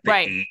 it's like the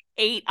Right. eight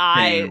Eight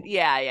eye. thing.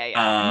 Yeah, yeah.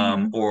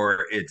 Mm-hmm.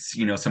 Or it's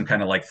some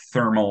kind of like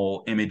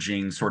thermal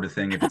imaging sort of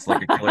thing. If it's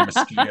like a killer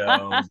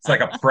mosquito, it's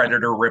like a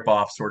predator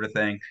ripoff sort of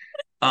thing.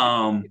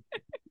 Um,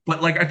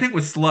 but like I think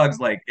with Slugs,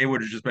 like it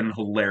would have just been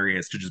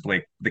hilarious to just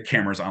like the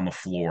cameras on the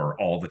floor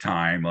all the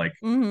time, like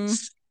Mm-hmm.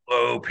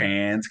 slow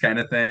pans kind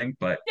of thing.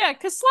 But Yeah,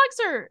 because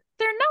they're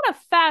not a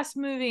fast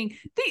moving.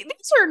 These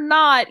are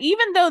not,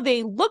 even though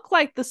they look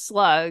like the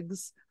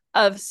slugs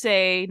of,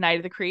 say, Night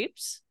of the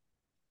Creeps,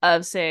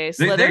 of, say, they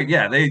Slither,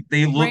 yeah,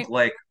 they look right?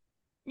 like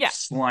Yeah,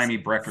 slimy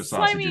breakfast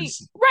slimy,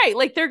 sausages. right?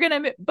 Like they're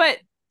gonna, but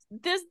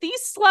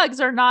these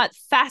slugs are not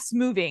fast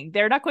moving.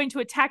 They're not going to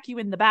attack you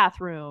in the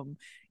bathroom,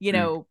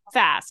 Mm.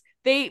 fast.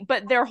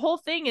 But their whole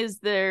thing is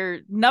their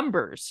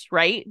numbers,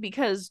 right?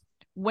 Because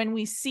when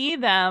we see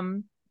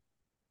them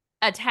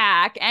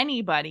attack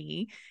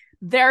anybody,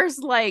 there's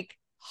like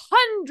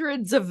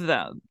hundreds of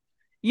them,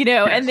 and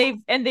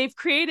Yes. they've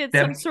created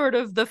some That sort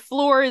of the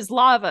floor is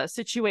lava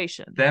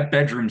situation. that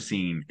bedroom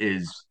scene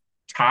is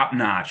top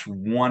notch,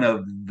 one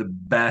of the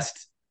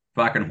best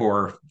fucking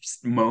horror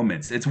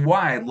moments. It's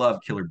why I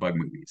love killer bug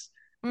movies.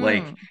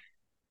 Like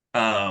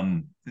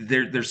Mm,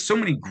 there's so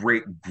many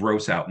great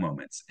gross out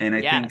moments, and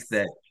I think yes.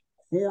 that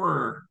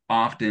horror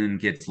often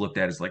gets looked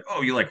at as like,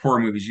 oh, you like horror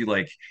movies, you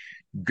like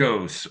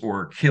ghosts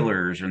or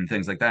killers and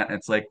things like that. And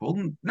it's like,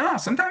 well, no,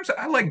 sometimes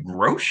I like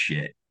gross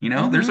shit.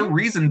 There's a Mm-hmm.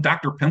 reason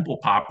Dr. Pimple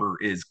Popper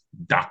is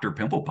Dr.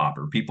 Pimple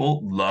Popper.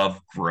 People love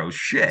gross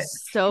shit,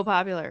 So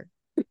popular.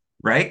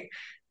 right?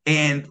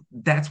 And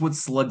that's what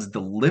Slugs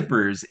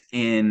delivers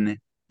in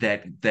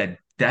that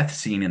death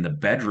scene in the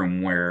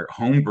bedroom where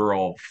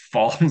homegirl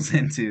falls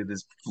into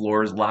this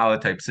floor's lava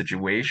type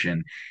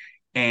situation,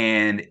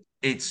 and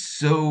it's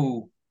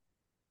so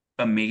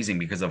amazing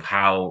because of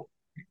how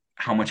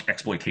much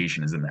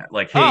exploitation is in that.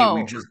 Like, hey,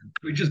 Oh,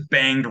 we just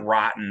banged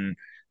rotten.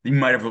 You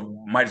might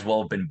as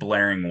well have been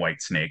blaring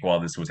White Snake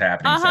while this was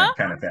happening, uh-huh.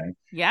 kind of thing.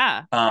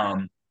 Yeah.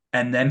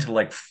 And then to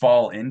like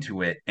fall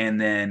into it, and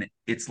then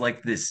it's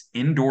like this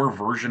indoor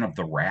version of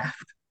the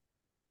raft.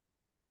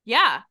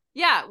 Yeah.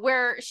 Yeah,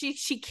 where she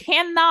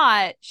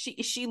cannot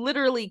she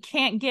literally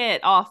can't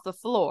get off the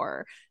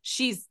floor.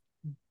 She's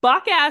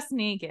buck ass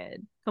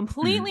naked, Mhm.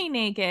 completely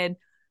naked,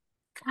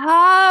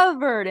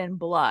 covered in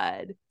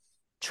blood,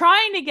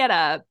 trying to get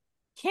up,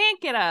 can't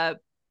get up.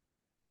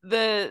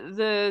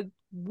 The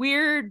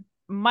weird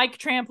Mike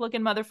Tramp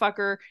looking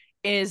motherfucker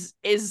is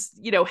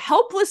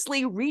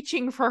helplessly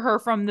reaching for her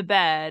from the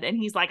bed, and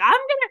he's like, I'm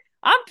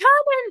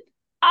coming,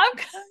 I'm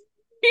coming,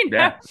 you know.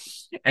 Yeah.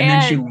 And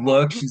then she And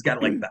looks, she's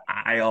got like the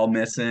eye all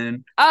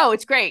missing. oh,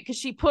 it's great because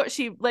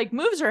she like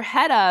moves her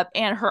head up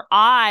and her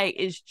eye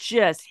is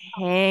just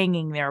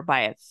hanging there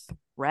by a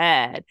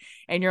thread.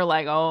 And you're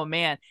like, oh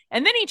man.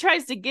 And then he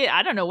tries to get,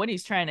 I don't know what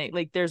he's trying to,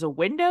 like, there's a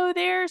window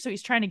there. So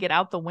he's trying to get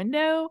out the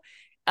window.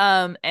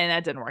 And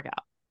that didn't work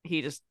out.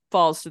 He just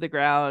falls to the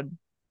ground,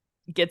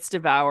 gets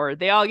devoured.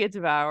 They all get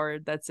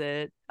devoured. That's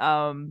it.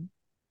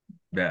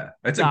 Yeah.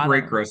 It's a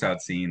great Donna. gross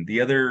out scene.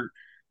 The other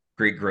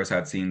great gross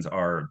out scenes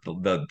are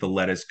the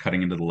lettuce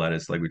cutting into the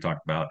lettuce, like we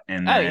talked about,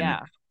 and Oh then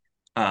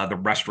yeah. the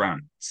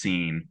restaurant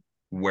scene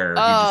where he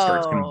just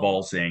starts Oh,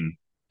 convulsing,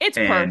 it's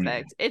and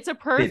perfect. It's a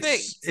perfect,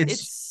 it's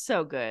it's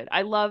so good.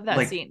 I love that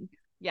like scene.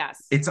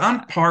 Yes. it's Yeah.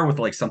 on par with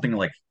like something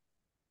like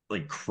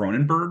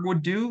Cronenberg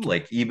would do,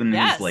 like even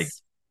Yes.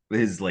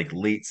 his like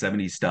late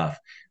 70s stuff.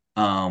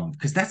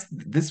 Because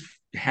this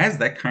has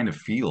that kind of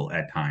feel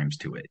at times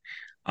to it.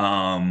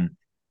 Um,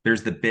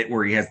 there's the bit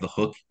where he has the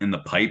hook in the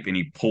pipe and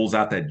he pulls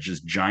out that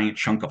just giant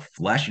chunk of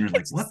flesh, and you're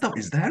like, It's what just, the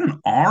is that an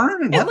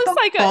arm? it What looks the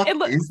like a fuck it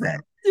look is that?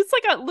 it's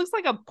like a looks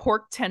like a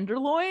pork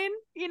tenderloin,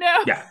 you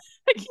know? Yeah,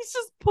 Like he's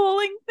just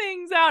pulling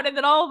things out and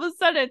then all of a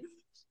sudden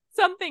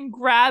something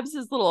grabs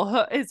his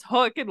little his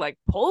hook and like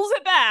pulls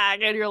it back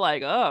and you're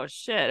like, "Oh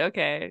shit,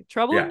 okay.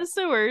 Trouble in yeah. the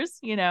sewers,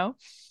 you know."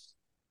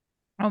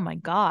 Oh my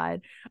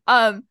god.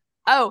 Um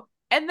oh,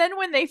 and then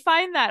when they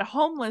find that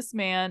homeless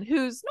man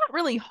who's not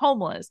really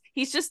homeless,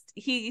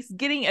 he's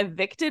getting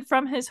evicted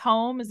from his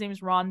home. His name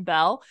is Ron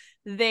Bell.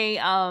 They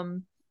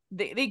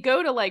they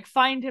go to like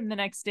find him the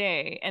next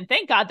day, and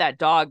thank God that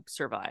dog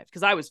survived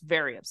because I was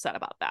very upset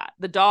about that.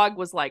 The dog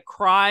was like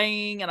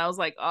crying and I was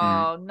like,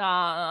 Mhm. "Oh, no,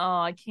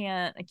 oh, I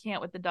can't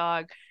with the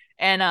dog."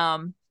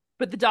 And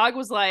but the dog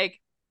was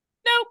like,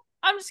 "Nope,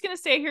 I'm just going to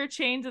stay here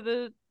chained to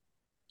the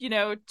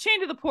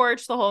chained to the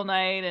porch the whole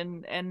night,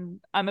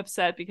 and I'm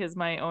upset because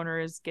my owner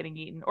is getting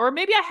eaten. Or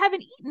maybe I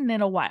haven't eaten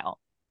in a while.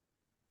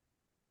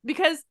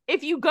 Because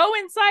if you go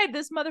inside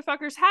this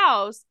motherfucker's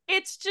house,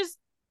 it's just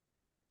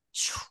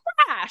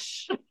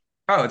trash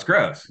Oh, it's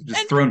gross. Just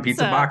and throwing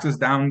pizza pizza. boxes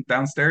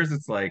downstairs.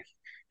 It's like,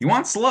 you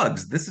want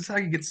slugs? This is how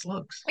you get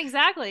slugs.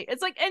 Exactly.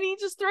 It's like, and he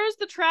just throws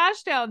the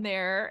trash down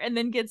there and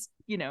then gets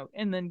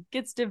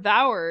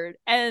devoured.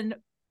 And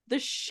the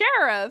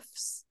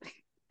sheriff's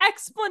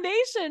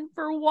explanation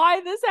for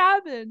why this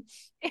happened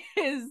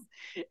is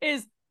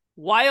is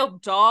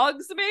wild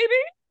dogs, maybe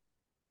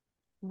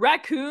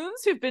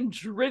raccoons who've been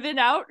driven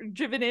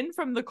in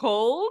from the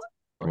cold.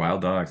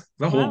 Wild dogs.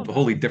 The Wild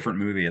wholly dog. different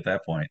movie at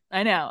that point.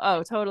 I know.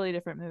 Oh, totally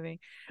different movie.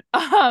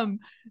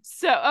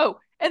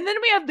 And then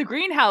we have the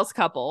greenhouse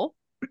couple,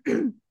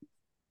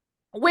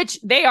 which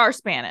they are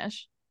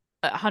Spanish,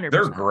 100%.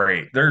 They're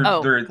great.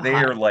 Oh God.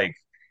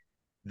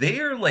 They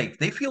are like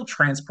they feel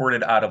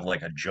transported out of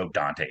like a Joe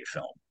Dante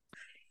film.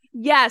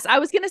 Yes, I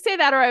was gonna say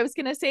that, or I was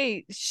gonna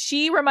say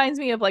she reminds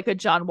me of like a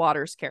John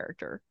Waters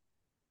character.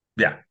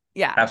 Yeah,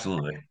 Yeah,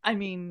 absolutely. I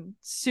mean,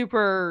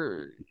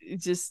 super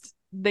just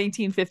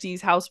 1950s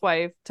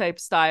housewife type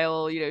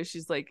style.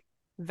 She's like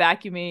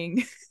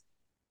vacuuming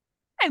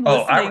and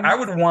Oh, listening. I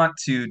would want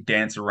to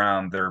dance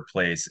around their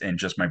place in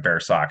just my bare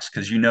socks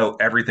because you know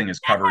everything is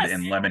covered Yes.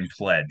 in lemon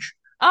pledge.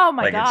 Oh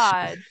my Like it's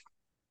God.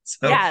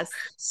 so Yes.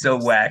 so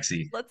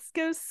waxy. Let's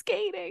go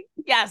skating.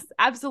 Yes,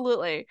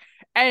 absolutely.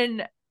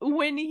 And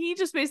when he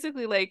just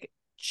basically like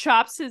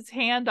chops his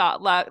hand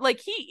off,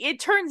 like it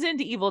turns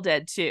into Evil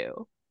Dead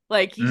 2.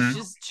 Like he's Mhm.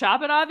 just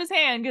chopping off his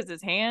hand because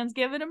his hand's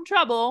giving him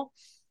trouble.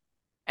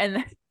 And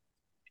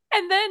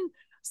and then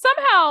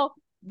somehow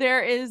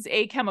there is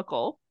a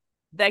chemical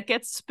that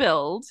gets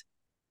spilled,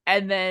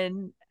 and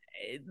then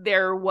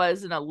there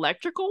was an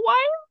electrical wire,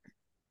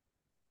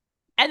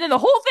 and then the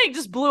whole thing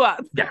just blew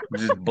up. Yeah,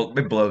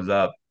 it blows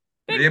up.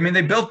 Big I mean,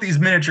 they built these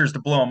miniatures to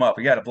blow them up.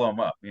 We got to blow them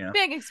up, you know.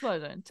 big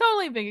explosion.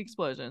 Totally big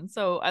explosion.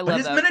 So I But love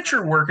his that.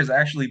 miniature work is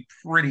actually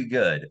pretty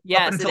good up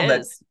Yes, it until that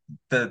is.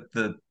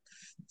 the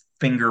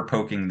finger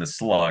poking the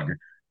slug.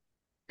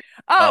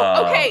 Oh,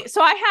 Uh, okay.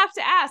 So I have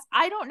to ask.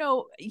 I don't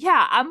know.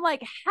 Yeah, I'm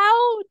like,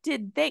 how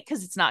did they?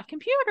 Because it's not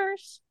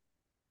computers,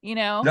 you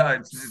know.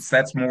 no,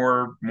 that's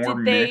more Did they?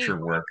 miniature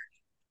work.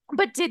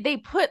 But did they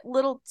put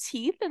little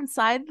teeth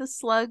inside the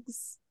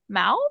slug's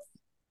mouth?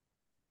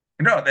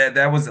 No,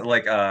 that was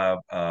like a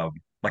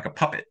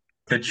puppet.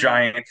 The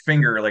giant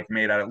finger, like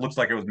made out. It looks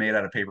like it was made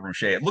out of paper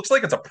mache. It looks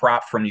like it's a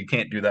prop from You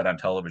Can't Do That on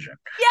Television.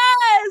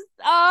 Yes.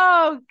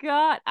 Oh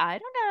God. I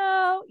don't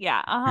know.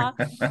 Yeah.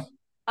 Uh-huh.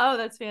 Oh,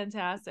 that's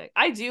fantastic.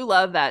 I do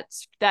love that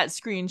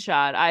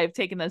screenshot. I've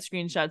taken that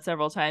screenshot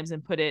several times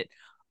and put it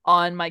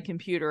on my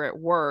computer at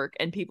work,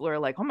 and people are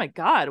like, "Oh my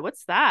God,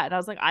 what's that?" And I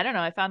was like, "I don't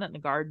know. I found it in the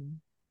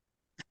garden."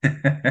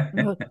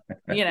 I'm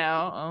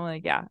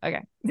like, yeah,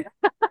 okay.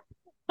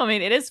 I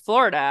mean, it is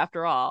Florida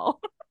after all.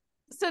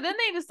 So then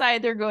they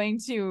decide they're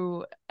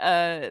gonna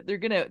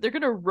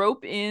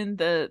rope in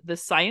the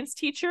science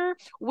teacher,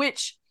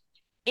 which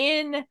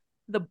in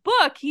the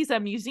book he's a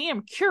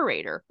museum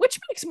curator, which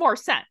makes more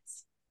sense.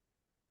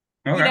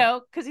 Okay.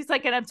 Because he's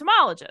like an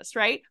entomologist,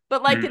 right?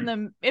 But like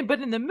Mhm.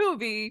 in the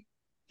movie,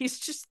 he's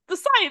just the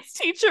science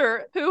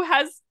teacher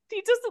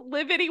he doesn't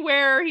live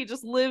anywhere. He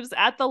just lives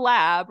at the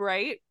lab,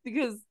 right?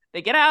 Because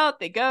they get out,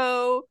 they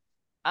go.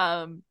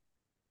 Um,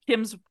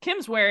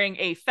 Kim's wearing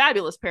a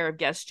fabulous pair of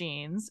Guess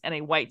jeans and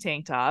a white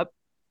tank top.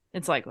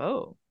 It's like,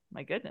 oh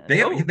my goodness.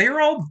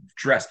 They're all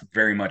dressed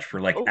very much for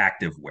like Oh,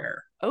 active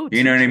wear. oh,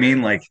 You know what I mean?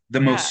 teacher. Like the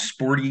Yeah. most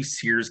sporty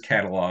Sears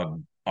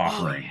catalog Oh yeah.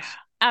 offerings.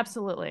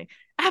 Absolutely.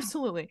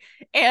 Absolutely.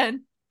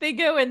 And they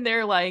go and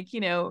they're like,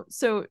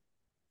 so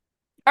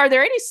are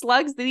there any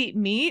slugs that eat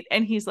meat?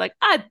 And he's like,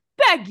 I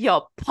beg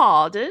your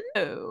pardon.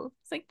 No.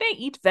 It's like they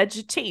eat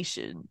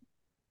vegetation.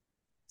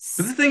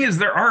 But the thing is,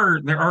 there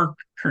are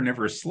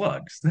carnivorous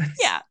slugs. That's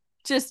Yeah.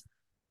 Just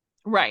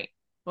right.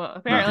 Well, not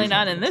apparently these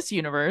not in ones. this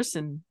universe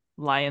in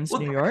Lions,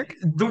 Well, New York.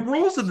 the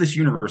rules of this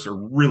universe are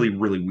really,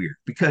 really weird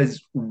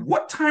because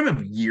what time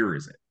of year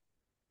is it?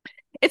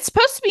 It's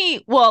supposed to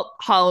be, well,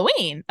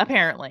 Halloween,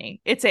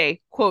 apparently. It's a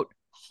quote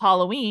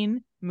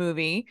Halloween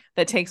movie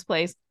that takes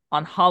place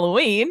on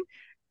Halloween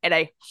at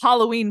a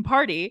Halloween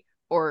party,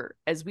 or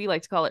as we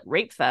like to call it,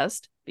 Rape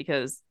Fest,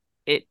 because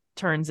it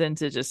turns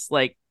into just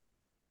like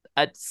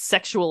a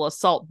sexual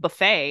assault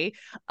buffet.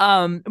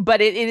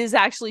 But it is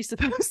actually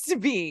supposed to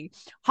be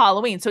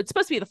Halloween. So it's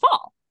supposed to be the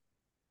fall.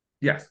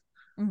 Yes.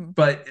 Mm-hmm.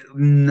 But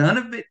none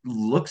of it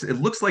looks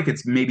like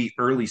it's maybe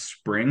early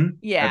spring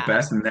at Yeah.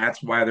 best, and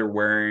that's why they're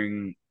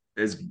wearing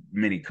as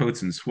many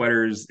coats and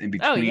sweaters in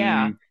Oh,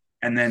 yeah. between,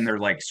 and then they're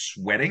like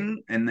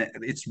sweating, and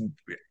it's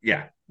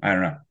yeah, I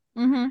don't know.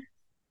 Mm-hmm.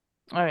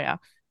 Oh, yeah.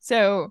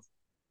 So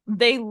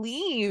they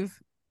leave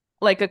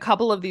like a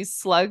couple of these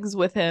slugs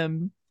with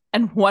him,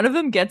 and one of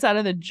them gets out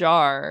of the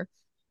jar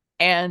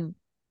and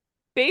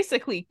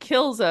basically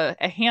kills a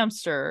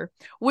hamster,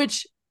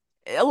 which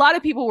a lot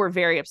of people were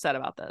very upset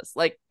about this.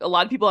 Like a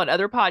lot of people on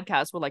other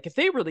podcasts were like, if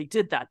they really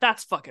did that,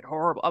 that's fucking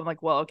horrible. I'm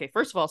like, well, okay,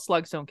 first of all,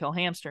 slugs don't kill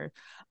hamsters.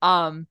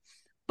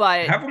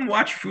 But Have them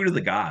watch Food of the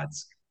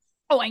Gods,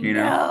 oh, I you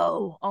know,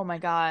 know. Oh my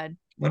God.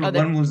 Oh, let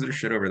the them lose their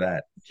shit over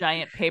that.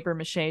 giant paper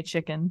mache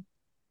chicken.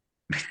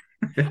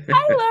 I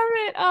love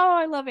it. Oh,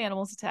 I love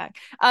Animals Attack.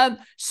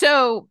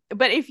 So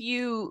but if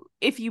you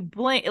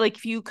blink, like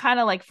if you kind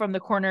of like from the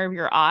corner of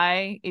your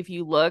eye, if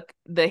you look,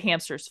 the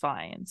hamster's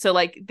fine. So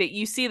like that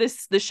you see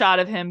the shot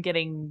of him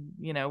getting,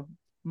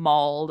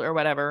 mauled or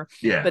whatever,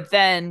 Yeah. but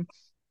then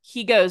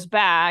he goes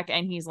back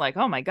and he's like,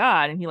 oh my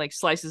God, and he like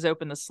slices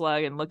open the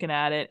slug and looking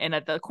at it, and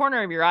at the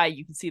corner of your eye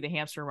you can see the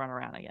hamster run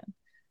around again.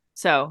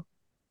 So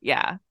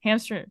yeah,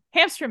 hamster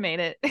made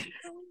it.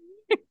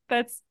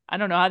 That's, I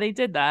don't know how they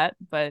did that,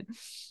 but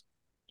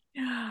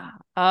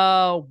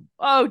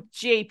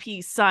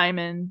JP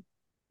Right.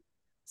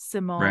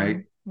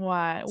 Simone.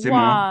 Why?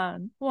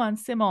 Simon. Juan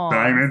Simone.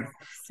 Simon.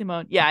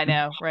 Simone. Yeah, I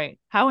know, right.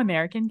 How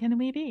American can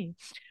we be?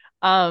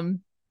 Um,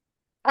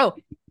 oh,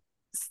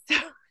 so,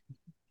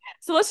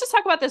 so let's just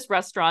talk about this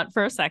restaurant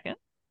for a second.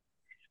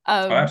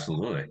 Oh,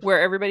 absolutely.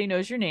 Where everybody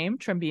knows your name,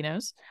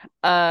 Trombinos.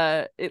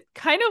 It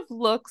kind of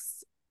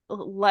looks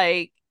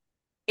like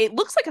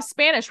a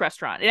Spanish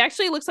restaurant. It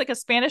actually looks like a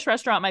Spanish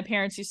restaurant my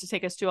parents used to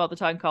take us to all the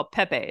time called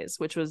Pepe's,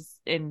 which was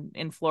in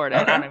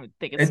Florida. Okay. I don't even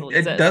think it still It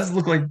exists. does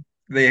look like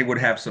they would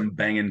have some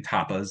banging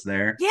tapas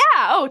there. Yeah.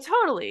 Oh,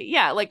 totally.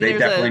 Yeah. Like They there's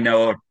definitely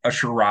know a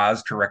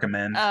Shiraz to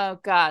recommend. oh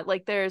God,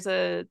 like there's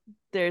a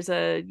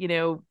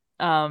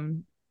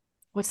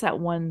what's that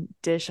one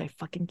dish I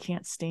fucking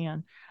can't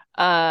stand?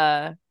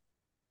 Uh,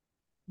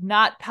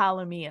 Not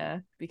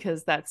palomilla,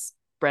 because that's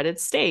breaded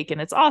steak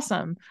and it's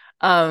awesome.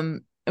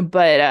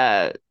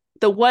 But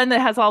the one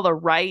that has all the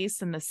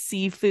rice and the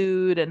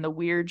seafood and the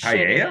weird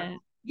shit in Paella? it.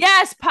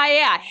 Yes,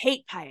 paella. I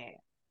hate paella.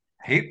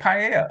 Hate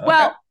paella. Okay.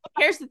 Well,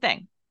 here's the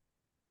thing.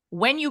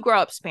 When you grow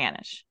up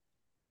Spanish,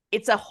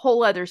 it's a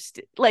whole other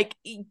like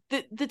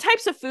the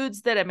types of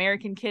foods that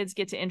American kids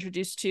get to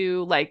introduce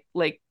to, like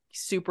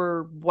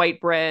super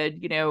white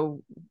bread,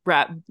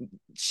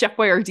 Chef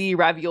Boyardee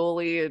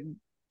ravioli and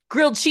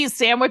grilled cheese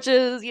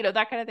sandwiches,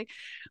 that kind of thing.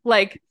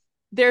 Like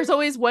there's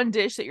always one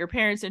dish that your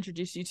parents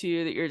introduce you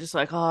to that you're just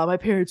like, oh, my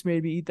parents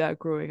made me eat that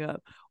growing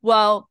up.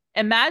 Well,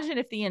 imagine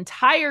if the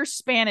entire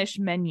Spanish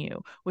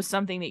menu was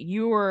something that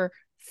you were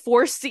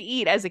forced to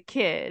eat as a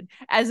kid.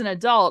 As an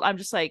adult, I'm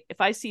just like,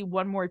 if I see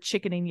one more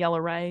chicken and yellow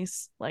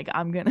rice, like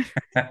I'm gonna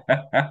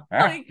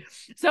like.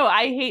 So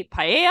I hate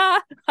paella.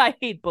 I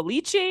hate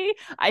boliche.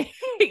 I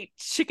hate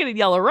chicken and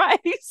yellow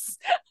rice.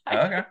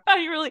 Okay.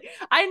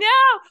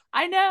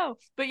 I know.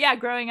 But yeah,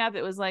 growing up,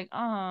 it was like,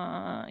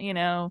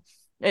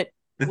 it.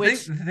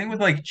 The thing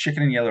with like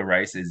chicken and yellow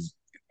rice is,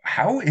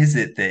 how is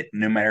it that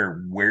no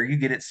matter where you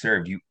get it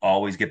served, you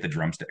always get the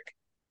drumstick?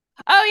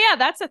 Oh yeah,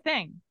 that's a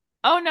thing.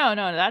 Oh no,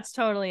 that's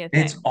totally a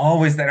It's thing.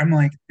 always that. I'm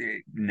like,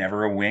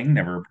 never a wing,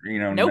 never,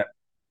 Nope.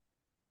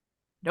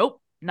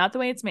 Nope, not the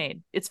way it's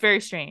made. It's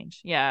very strange.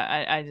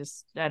 Yeah,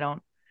 I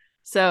don't.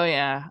 So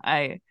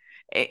yeah,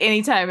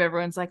 anytime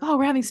everyone's like, "Oh,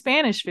 we're having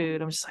Spanish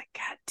food," I'm just like,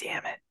 "God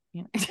damn it!"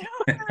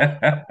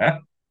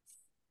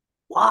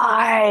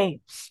 Why?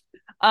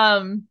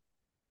 Um.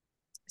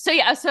 So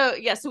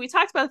we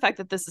talked about the fact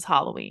that this is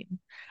Halloween,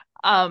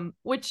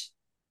 which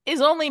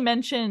is only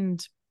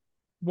mentioned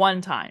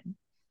one time.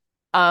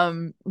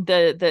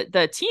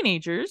 The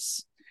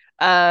teenagers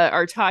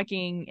are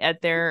talking at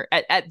their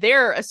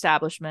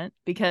establishment,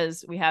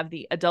 because we have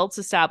the adults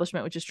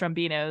establishment, which is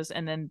Trombino's,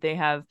 and then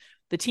the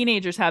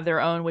teenagers have their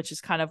own, which is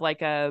kind of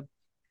like a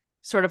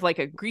sort of like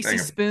a greasy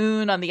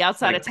spoon on the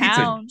outside of pizza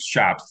town.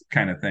 shops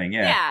kind of thing.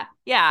 Yeah.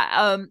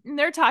 And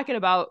they're talking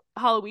about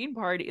Halloween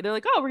party. They're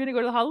like, "Oh, we're gonna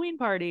go to the Halloween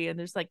party," and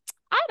there's like,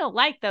 "I don't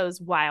like those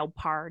wild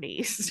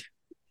parties."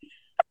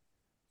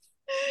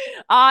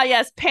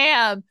 Yes,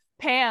 Pam,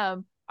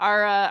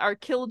 our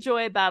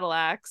killjoy battle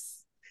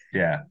axe.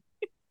 Yeah.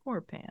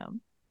 Poor Pam.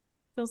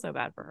 Feel so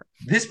bad for her.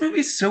 This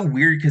movie's so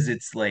weird because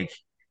it's like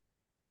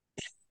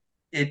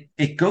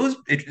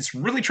it's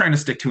really trying to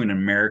stick to an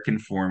American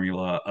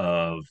formula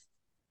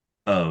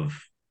of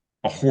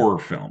a horror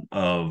film,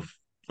 of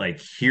like,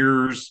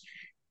 here's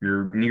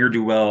your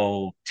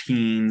near-do-well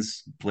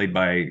teens played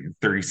by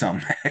 30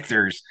 something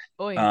actors.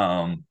 Oh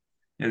yeah.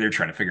 They're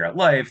trying to figure out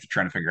life, they're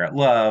trying to figure out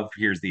love.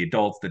 Here's the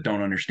adults that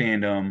don't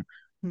understand them,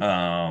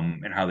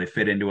 and how they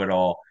fit into it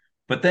all.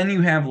 But then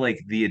you have like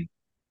then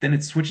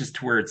it switches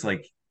to where it's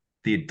like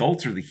the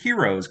adults are the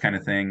heroes kind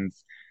of thing,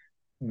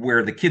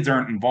 where the kids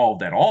aren't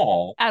involved at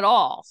all. At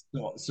all.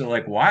 So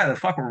like, why the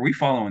fuck were we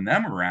following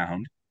them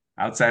around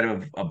outside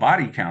of a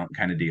body count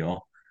kind of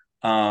deal?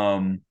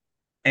 And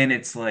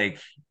it's like,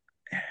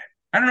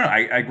 I don't know.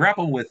 I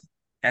grapple with,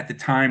 at the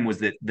time, was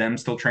that them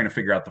still trying to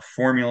figure out the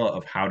formula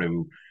of how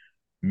to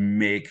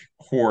make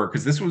horror,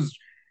 because this was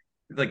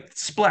like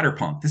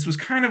splatterpunk. This was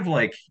kind of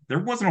like, there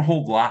wasn't a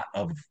whole lot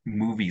of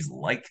movies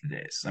like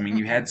this. I mean,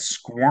 you had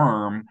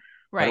Squirm,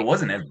 but it Right.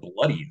 wasn't as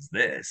bloody as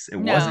this. It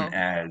wasn't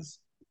as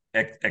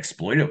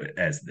exploitive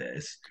as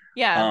this.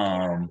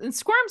 Yeah. And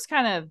Squirm's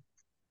kind of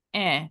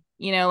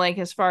like,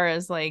 as far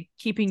as like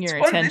keeping your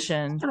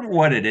attention. It's sort of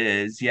what it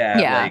is.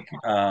 Yeah. Like,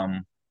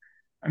 I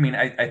mean,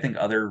 I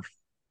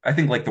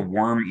think like the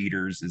Worm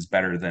Eaters is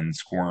better than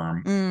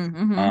Squirm.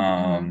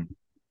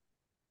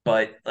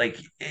 But like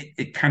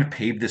it kind of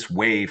paved this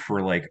way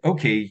for like,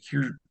 okay,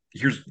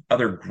 here's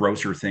other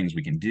grosser things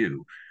we can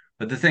do.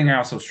 But the thing I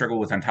also struggle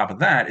with on top of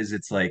that is,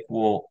 it's like,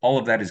 well, all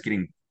of that is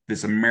getting,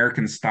 this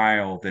American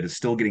style that is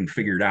still getting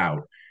figured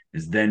out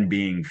is then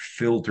being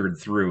filtered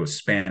through a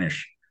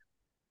Spanish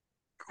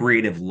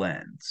creative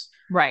lens.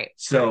 Right.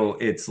 So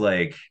it's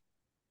like,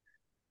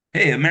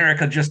 hey,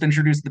 America just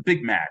introduced the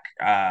Big Mac.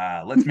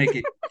 Let's make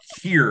it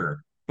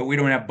here, but we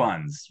don't have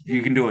buns.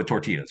 You can do it with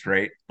tortillas,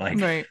 right?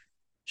 Like, right.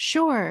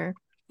 Sure.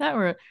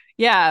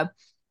 Yeah.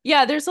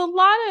 There's a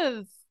lot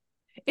of,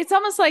 it's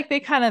almost like they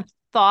kind of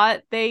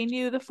thought they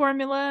knew the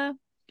formula,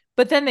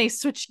 but then they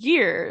switch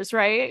gears,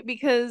 right?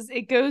 Because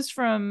it goes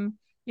from,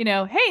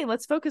 hey,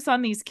 let's focus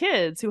on these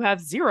kids who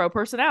have zero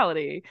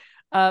personality,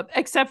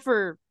 except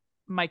for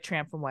Mike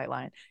Tramp from White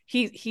Line.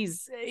 He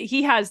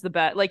has the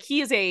best, like,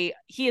 he is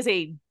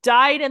a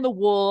dyed in the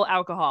wool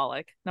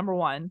alcoholic, number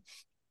one.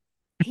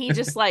 He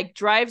just like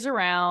drives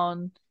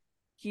around.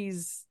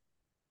 He's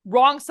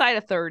wrong side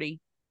of 30.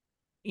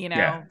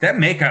 Yeah, that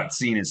makeout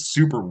scene is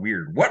super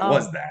weird. What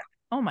was that?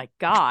 Oh my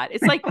God.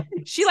 It's like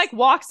she like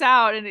walks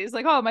out and is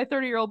like, "Oh, my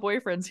 30-year-old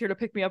boyfriend's here to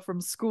pick me up from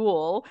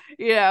school,"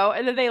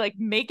 and then they like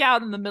make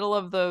out in the middle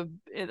of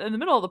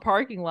the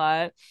parking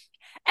lot.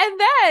 And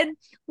then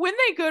when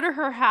they go to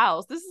her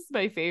house, this is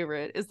my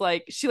favorite, is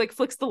like she like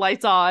flicks the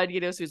lights on,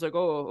 so he's like,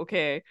 "Oh,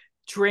 okay."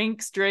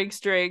 Drinks,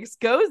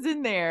 goes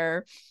in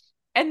there,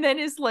 and then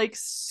is like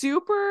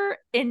super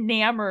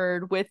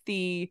enamored with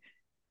the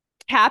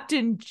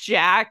Captain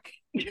Jack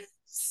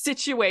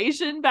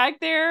situation back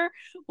there,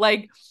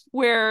 like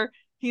where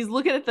he's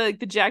looking at the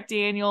Jack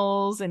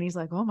Daniels and he's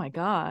like, "Oh my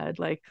God,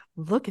 like,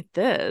 look at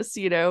this."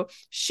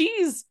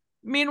 She's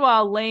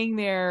meanwhile laying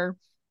there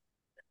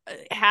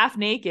half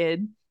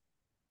naked,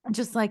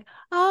 just like,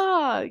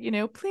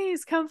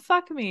 "Please come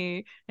fuck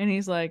me." And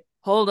he's like,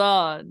 "Hold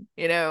on,"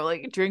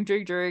 like, drink.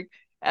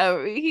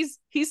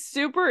 He's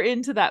super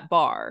into that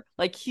bar.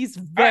 Like, he's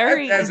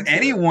very as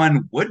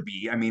anyone would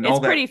be. I mean, it's all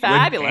that pretty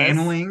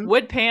fabulous.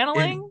 Wood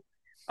paneling.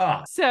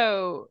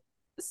 So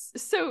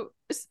also,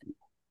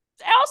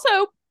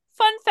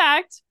 fun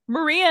fact: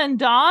 Maria and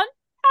Don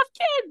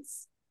have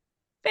kids.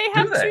 They Do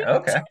have they? two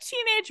Okay.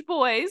 teenage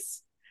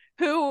boys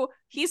who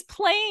he's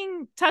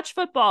playing touch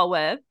football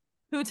with,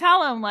 who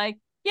tell him like,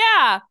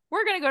 "Yeah,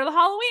 we're gonna go to the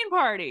Halloween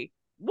party."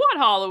 What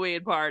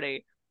Halloween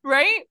party,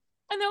 right?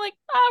 And they're like,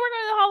 "Oh, we're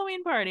going to the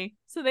Halloween party."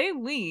 So they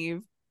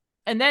leave,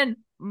 and then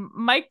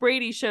Mike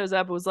Brady shows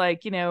up. Was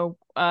like,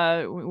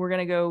 we're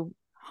gonna go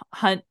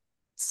hunt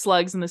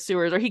slugs in the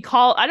sewers, or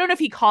I don't know if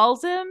he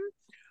calls him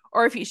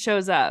or if he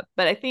shows up,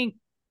 but I think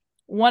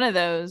one of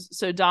those.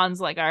 So Don's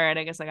like, "All right,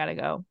 I guess I gotta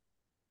go."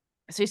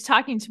 So he's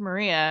talking to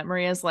Maria.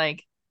 Maria's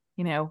like,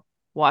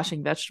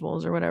 washing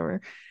vegetables or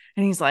whatever.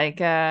 And he's like,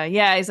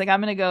 yeah, he's like,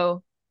 "I'm going to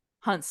go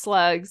hunt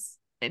slugs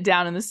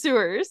down in the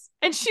sewers."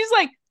 And she's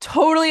like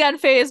totally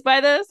unfazed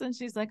by this. And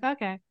she's like,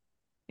 "Okay,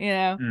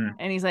 Mm.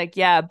 and he's like,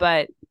 "Yeah,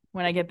 but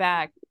when I get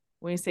back,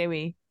 we say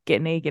we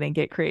get naked and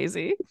get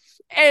crazy."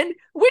 And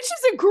which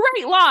is a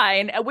great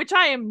line, which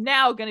I am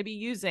now going to be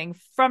using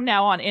from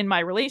now on in my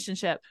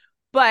relationship.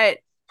 But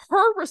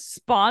her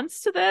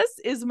response to this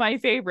is my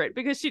favorite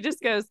because she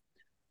just goes,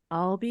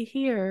 "I'll be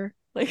here."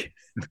 Like,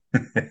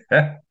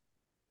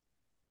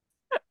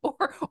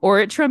 or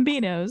at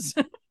Trombino's.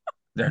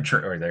 They're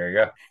true. Or there you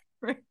go.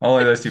 Right?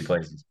 Only those two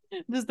places.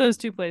 Just those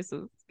two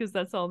places because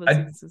that's all that's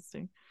I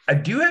existing. I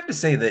do have to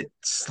say that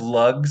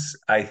Slugs,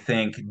 I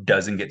think,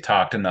 doesn't get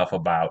talked enough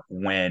about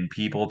when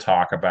people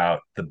talk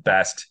about the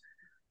best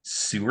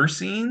sewer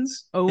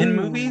scenes in Oh,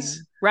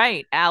 movies.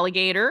 right.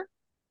 Alligator.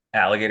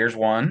 Alligator's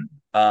one.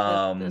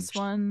 This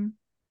one.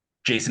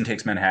 Jason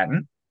Takes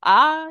Manhattan.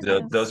 Ah,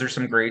 Those yes. are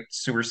some great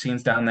sewer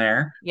scenes down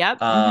there. Yep.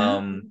 Mm-hmm.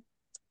 Um,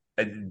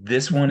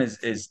 this one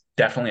is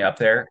definitely up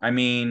there. I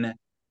mean,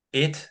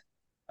 it.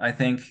 I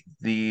think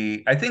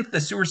the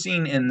sewer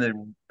scene in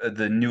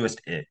the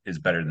newest It is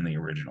better than the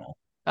original.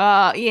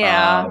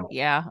 Yeah. Um,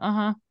 Yeah.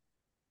 Uh-huh.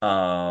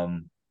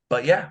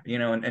 but yeah,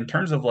 in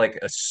terms of like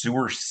a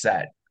sewer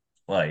set,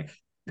 like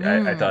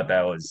I thought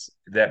Mm.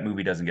 that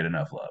movie doesn't get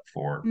enough love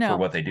for No.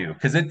 what they do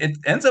because it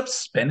ends up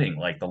spending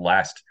like the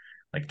last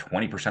like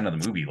 20% of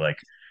the movie like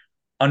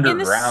In the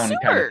underground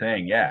kind of sewer.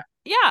 thing. Yeah.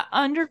 Yeah,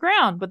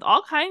 underground with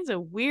all kinds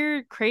of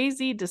weird,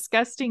 crazy,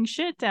 disgusting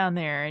shit down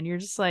there. And you're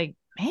just like,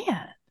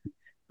 man,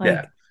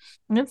 Yeah.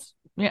 like it's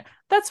yeah.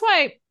 That's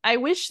why I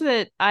wish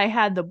that I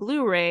had the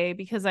Blu-ray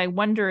because I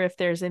wonder if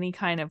there's any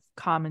kind of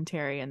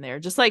commentary in there.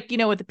 Just like,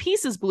 with the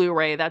Pieces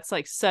Blu-ray, that's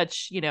like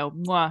such,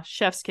 mwah,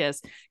 chef's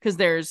kiss. Because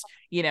there's,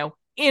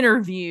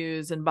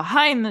 interviews and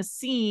behind the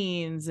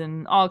scenes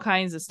and all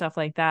kinds of stuff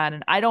like that.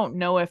 And I don't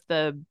know if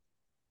the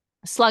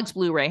Slugs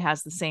Blu-ray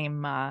has the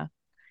same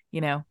you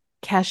know,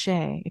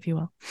 cachet, if you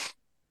will.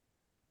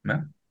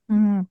 Yeah.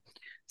 Mhm.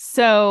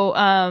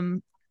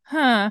 So,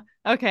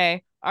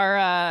 okay.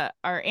 Our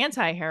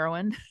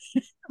anti-heroine,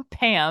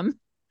 Pam,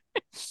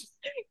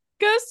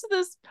 goes to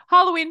this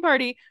Halloween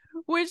party,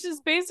 which is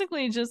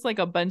basically just like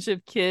a bunch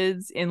of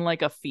kids in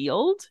like a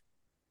field.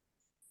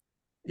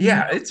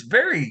 Yeah, it's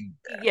very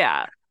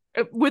Yeah.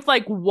 With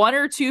like one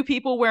or two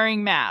people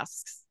wearing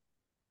masks.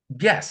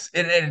 yes,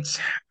 it's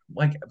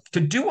like to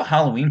do a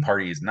Halloween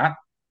party is not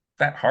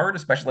that hard,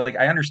 especially like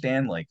I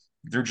understand like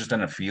they're just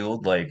in a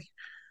field, like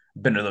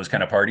been to those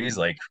kind of parties,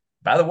 like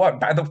by the what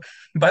by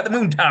the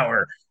moon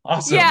tower.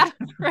 Awesome. Yeah,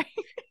 right.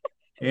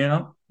 You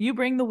know? You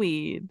bring the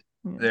weed.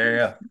 There you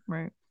go.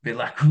 Right. Be a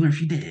lot cooler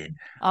if you did.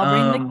 I'll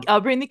bring the Um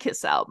I'll bring the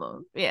Kiss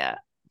album. Yeah.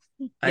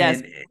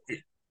 Yes. and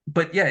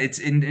but yeah, it's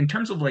in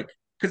terms of like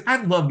because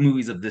I love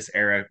movies of this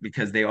era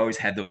because they always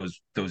had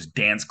those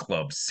dance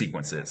club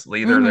sequences.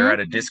 Either they're Mm-hmm. at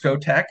a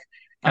discotheque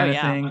Oh kind of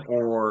yeah. thing,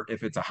 or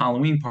if it's a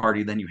Halloween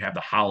party, then you have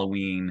the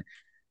Halloween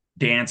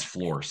dance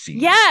floor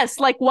scenes. Yes,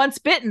 like Once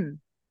Bitten.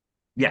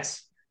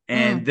 Yes. Mm.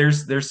 And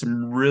there's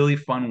some really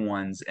fun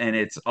ones, and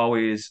it's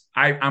always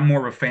I'm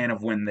more of a fan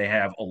of when they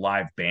have a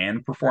live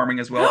band performing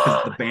as well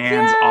because the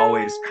band's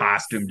always Yes.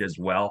 costumed as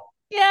well.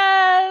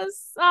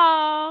 Yes.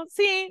 Oh,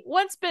 see,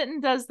 Once Bitten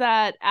does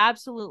that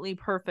absolutely Yeah.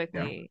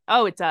 perfectly.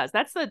 Oh, it does.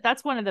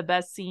 That's one of the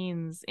best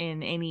scenes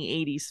in any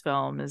 80s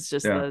film is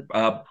just Yeah.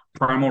 the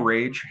Primal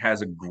Rage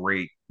has a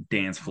great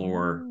dance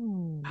floor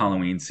oh.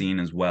 Halloween scene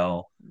as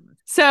well.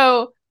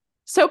 So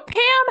so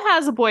Pam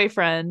has a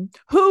boyfriend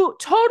who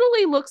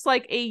totally looks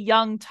like a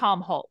young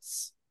Tom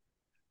Hulce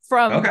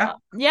from Okay.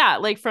 yeah,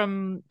 like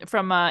from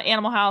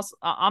Animal House,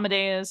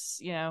 Amadeus,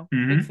 big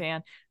Hmm.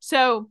 fan.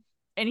 So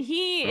and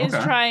he is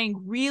Okay. trying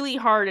really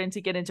hard and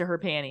to get into her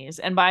panties.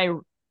 And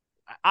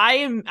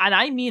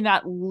I mean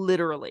that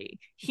literally.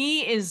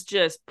 He is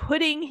just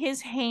putting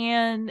his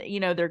hand,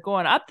 they're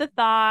going up the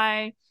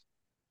thigh.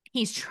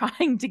 He's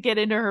trying to get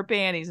into her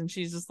panties and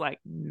she's just like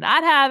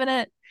not having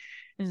it.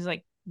 And she's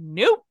like,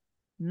 "Nope,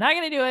 not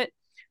gonna do it."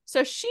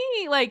 So she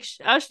like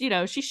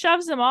she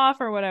shoves him off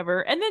or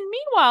whatever. And then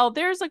meanwhile,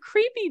 there's a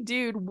creepy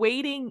dude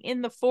waiting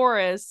in the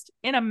forest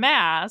in a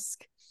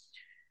mask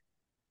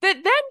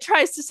that then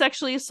tries to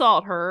sexually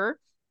assault her.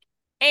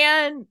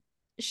 And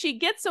she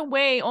gets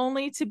away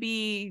only to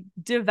be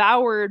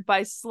devoured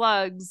by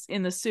slugs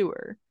in the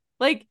sewer.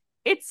 Like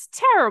it's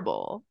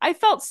terrible. I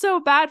felt so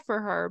bad for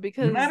her Not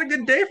because a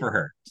good day for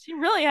her. she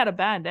really had a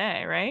bad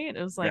day, right?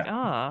 It was like,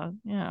 Yeah. oh,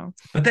 yeah.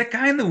 But that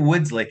guy in the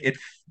woods, like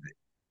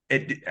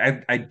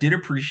I did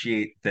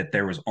appreciate that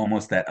there was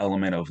almost that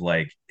element of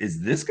like,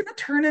 is this gonna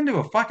turn into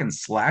a fucking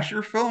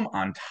slasher film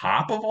on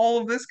top of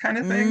all of this kind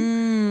of thing?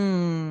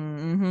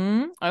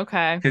 Mm-hmm.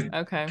 Okay. Because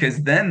Okay.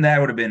 because then that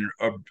would have been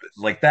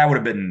like that would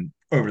have been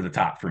over the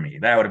top for me.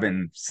 That would have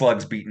been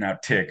slugs beating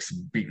out ticks,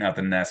 beating out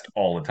the nest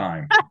all the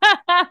time.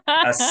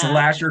 A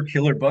slasher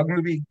killer bug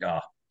movie? Oh,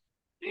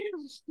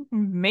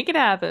 Make it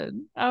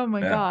happen. Oh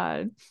my yeah.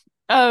 God.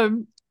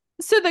 Um,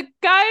 so the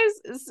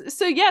guys,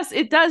 so yes,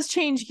 it does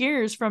change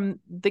gears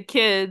from the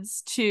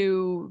kids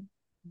to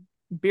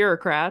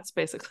bureaucrats,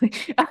 basically.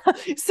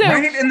 So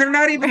Right? And they're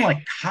not even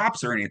like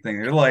cops or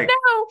anything. They're like,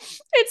 no,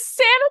 it's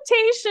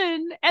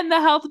sanitation and the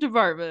health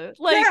department.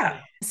 Like, yeah,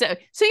 so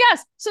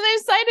yes, so they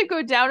decide to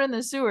go down in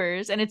the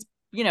sewers, and it's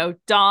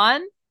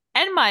Don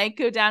and Mike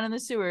go down in the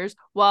sewers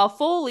while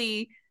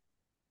Foley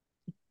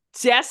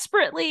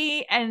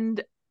desperately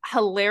and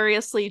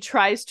hilariously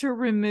tries to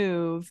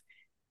remove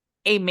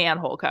a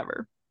manhole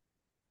cover.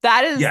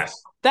 That is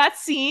yes. that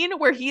scene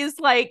where he is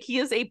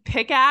a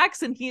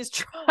pickaxe and he's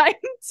trying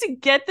to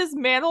get this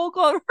manhole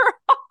cover.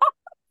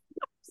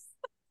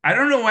 I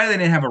don't know why they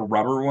didn't have a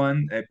rubber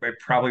one. I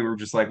probably were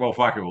just like, well,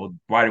 fuck it. Well,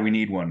 why do we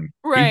need one? He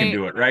can Right.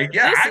 do it, right?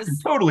 Yeah, This I can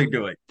is totally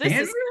do it. this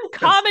Can is you?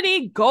 That's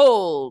comedy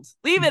gold.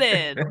 Leave it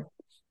in.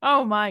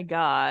 Oh my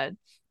God.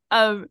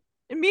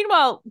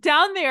 Meanwhile,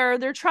 down there,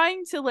 they're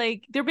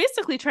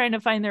basically trying to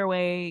find their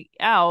way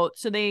out.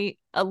 So they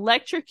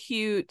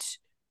electrocute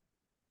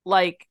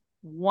like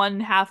one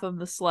half of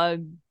the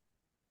slug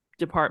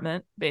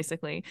department,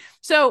 basically.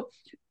 So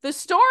the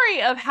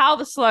story of how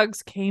the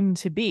slugs came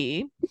to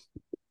be,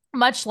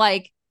 much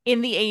like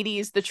in the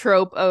 80s, the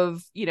trope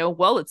of,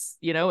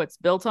 it's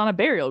built on a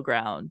burial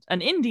ground,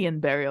 an Indian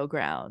burial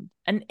ground,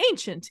 an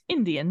ancient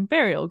Indian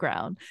burial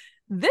ground.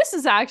 This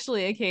is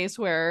actually a case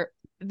where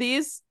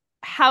these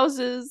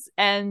houses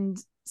and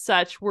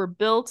such were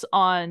built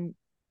on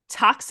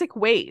toxic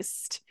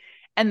waste,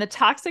 and the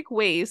toxic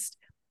waste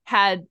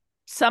had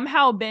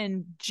somehow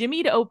been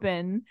jimmied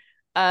open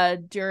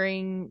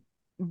during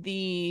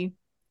the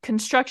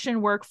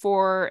construction work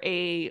for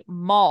a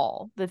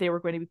mall that they were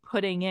going to be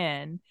putting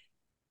in,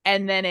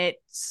 and then it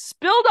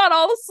spilled on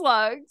all the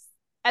slugs,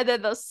 and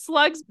then the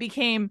slugs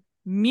became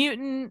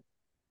mutant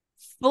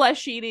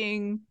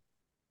flesh-eating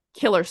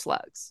killer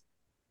slugs.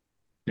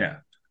 yeah.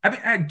 I mean,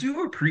 I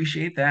do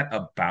appreciate that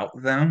about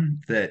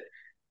them, that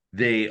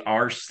they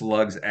are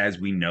slugs as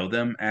we know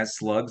them as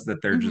slugs,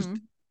 that Mm-hmm.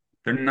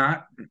 they're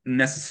not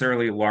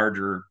necessarily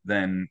larger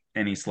than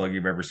any slug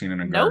you've ever seen in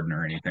a Nope. garden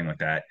or anything like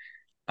that.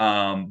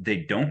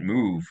 They don't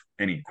move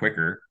any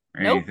quicker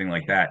or Nope. anything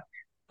like that.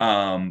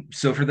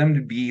 So for them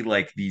to be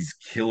like these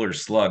killer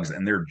slugs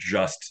and they're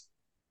just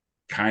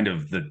kind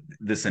of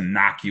this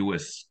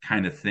innocuous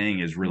kind of thing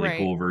is really Right.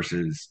 cool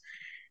versus,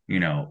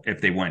 if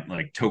they went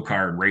like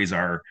Tokar,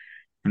 Razor,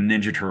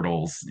 Ninja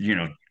Turtles,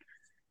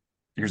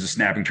 here's a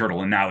snapping turtle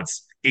and now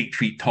it's 8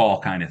 feet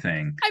tall kind of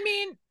thing. I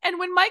mean, and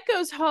when Mike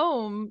goes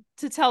home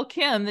to tell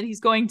Kim that he's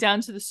going down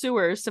to the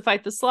sewers to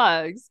fight the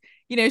slugs,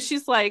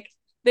 she's like,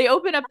 they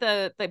open up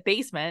the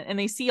basement and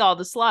they see all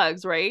the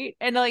slugs, right?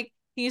 And like,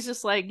 he's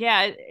just like,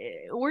 yeah,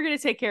 we're going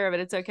to take care of it.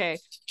 It's okay.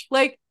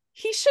 Like,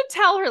 he should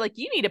tell her, like,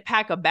 you need to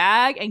pack a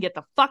bag and get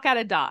the fuck out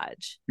of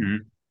Dodge.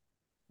 Mm-hmm.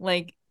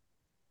 Like,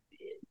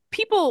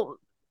 people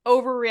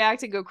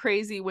overreact and go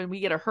crazy when we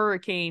get a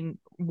hurricane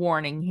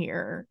warning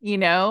here,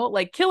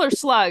 like killer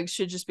slugs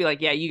should just be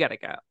like, yeah, you gotta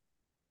go.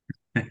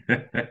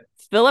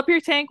 Fill up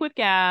your tank with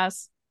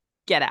gas,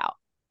 get out.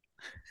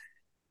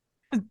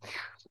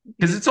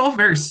 Because it's all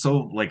very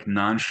so like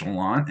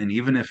nonchalant, and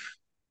even if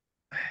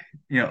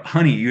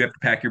honey, you have to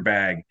pack your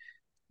bag,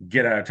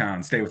 get out of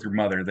town, stay with your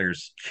mother.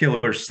 There's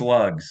killer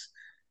slugs.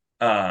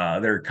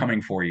 They're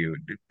coming for you.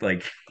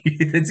 Like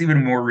it's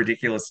even more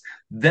ridiculous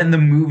than the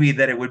movie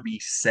that it would be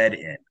said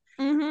in.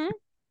 Mm-hmm.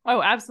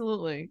 Oh,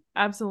 absolutely.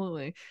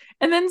 Absolutely.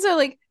 And then so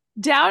like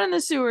down in the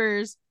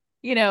sewers,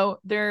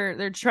 they're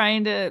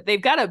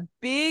they've got a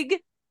big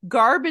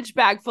garbage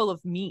bag full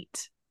of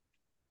meat,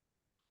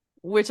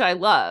 which I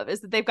love,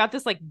 is that they've got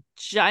this like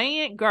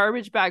giant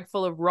garbage bag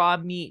full of raw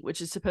meat, which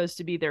is supposed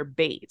to be their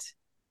bait.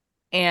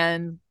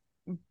 And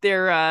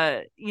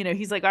they're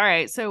he's like, all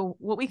right, so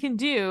what we can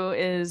do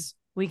is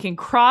we can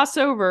cross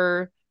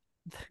over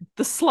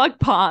the slug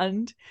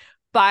pond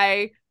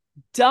by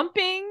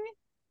dumping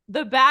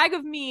the bag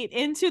of meat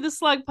into the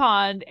slug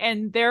pond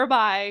and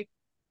thereby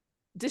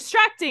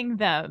distracting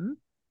them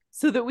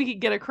so that we could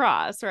get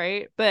across,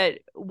 right? But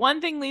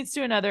one thing leads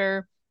to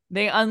another.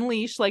 They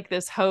unleash like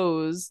this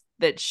hose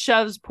that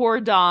shoves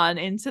poor Don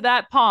into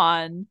that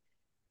pond,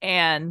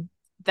 and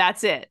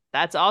that's it.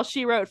 That's all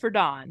she wrote for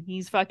Don.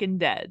 He's fucking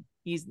dead.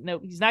 He's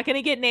not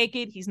gonna get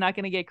naked. He's not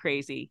gonna get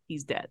crazy.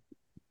 He's dead.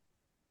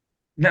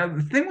 Now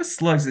the thing with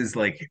slugs is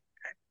like,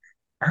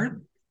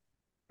 are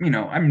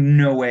I'm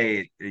no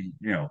way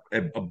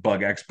a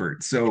bug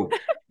expert. So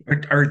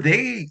are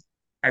they?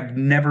 I've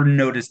never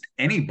noticed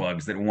any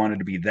bugs that wanted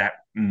to be that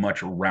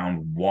much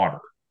around water.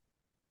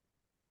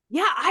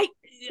 Yeah, I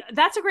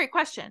that's a great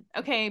question.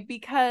 Okay,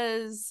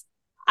 because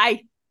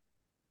I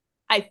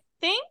I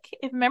think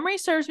if memory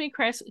serves me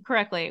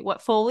correctly,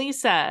 what Foley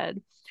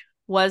said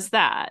was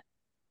that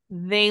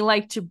they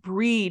like to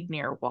breed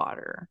near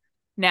water.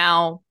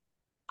 Now,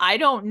 I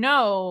don't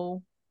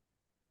know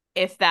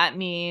if that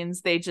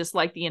means they just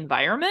like the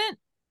environment,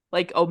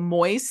 like a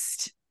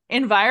moist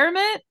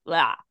environment,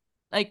 yeah,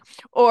 like,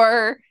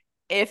 or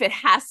if it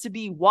has to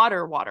be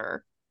water,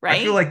 I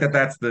feel right? like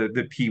that's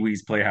the Pee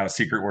Wee's Playhouse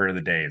secret word of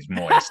the day is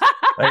moist.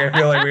 Like I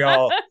feel like we've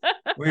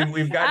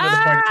gotten to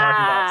the point of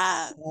talking about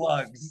Ah,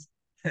 slugs.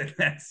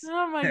 That's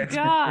oh my that's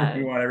where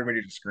we god, want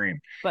everybody to scream.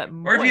 but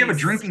Or if you have a moist,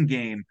 drinking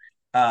game,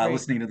 right?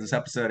 listening to this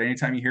episode,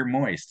 anytime you hear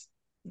moist,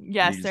 you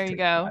Yes, there just you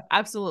take a go. shot.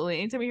 Absolutely.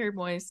 Anytime we hear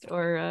moist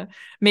or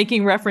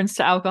making reference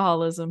to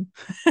alcoholism,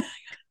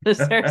 there's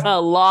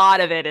a lot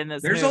of it in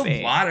this There's a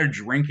movie. lot of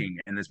drinking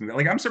in this movie.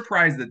 Like I'm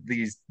surprised that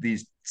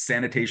these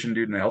sanitation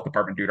dude and the health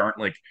department dude aren't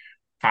like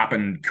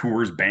popping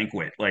Coors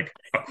Banquet like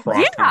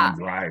across Yeah. town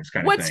drives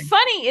kind of What's thing.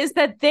 funny is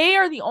that they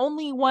are the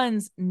only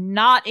ones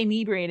not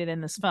inebriated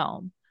in this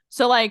film.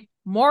 So like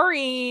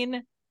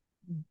Maureen,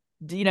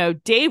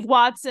 Dave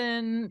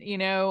Watson,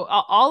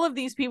 all of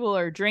these people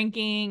are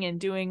drinking and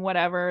doing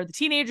whatever. The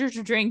teenagers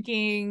are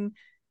drinking.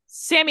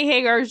 Sammy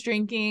Hagar's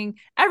drinking.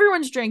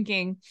 Everyone's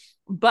drinking.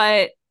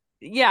 But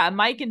yeah,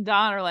 Mike and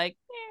Don are like,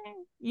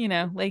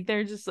 like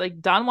they're just like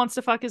Don wants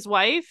to fuck his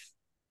wife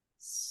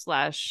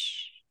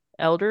slash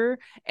elder,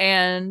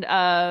 and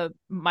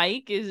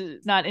Mike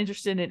is not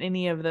interested in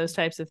any of those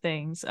types of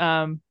things.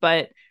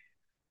 But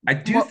I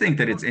do think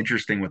that it's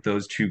interesting with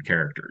those two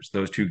characters,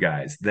 those two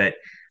guys, that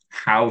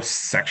how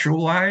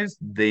sexualized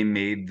they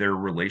made their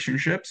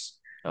relationships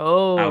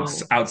oh,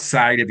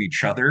 outside of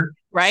each other, so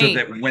right.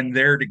 that when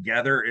they're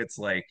together, it's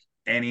like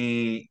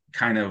any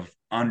kind of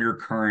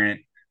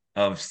undercurrent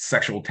of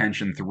sexual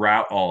tension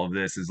throughout all of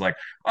this is like,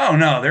 oh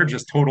no, they're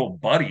just total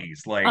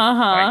buddies, like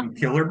Uh-huh. fighting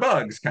killer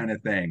bugs kind of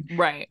thing.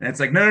 Right. And it's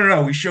like, no, no,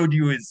 no, we showed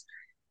you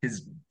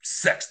his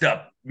sexed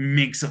up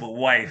minx of a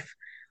wife.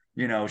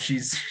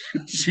 She's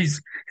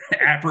she's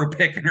afro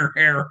picking her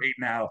hair right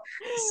now,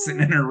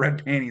 sitting in her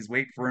red panties,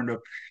 waiting for him to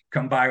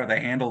come by with a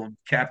handle of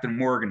Captain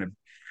Morgan to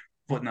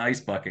put in the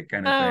ice bucket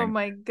kind of Oh thing.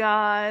 my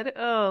God.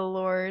 Oh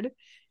Lord.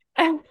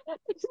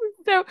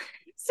 so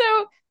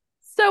so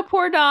so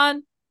poor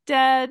Don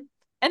dead.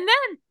 And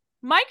then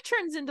Mike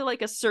turns into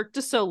like a Cirque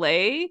du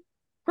Soleil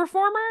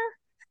performer.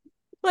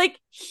 Like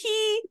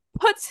he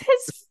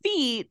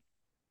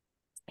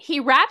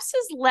wraps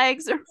his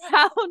legs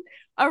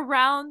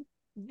around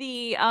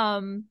the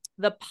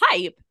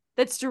pipe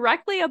that's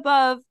directly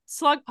above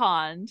Slug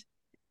Pond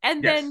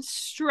and then Yes.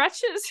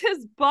 stretches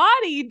his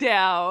body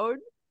down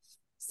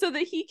so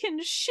that he can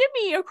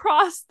shimmy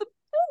across the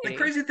The building.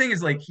 crazy thing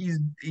is like he's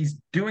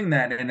doing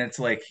that, and it's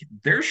like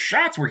there's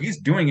shots where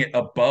he's doing it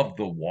above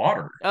the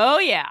water. Oh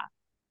yeah.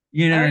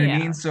 You know Oh what I yeah.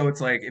 mean? So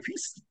it's like if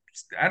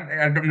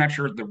I'm not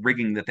sure the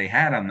rigging that they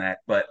had on that,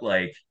 but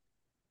like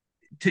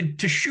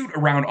to shoot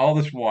around all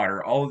this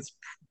water, all this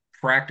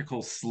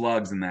practical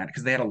slugs and that,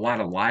 because they had a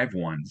lot of live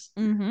ones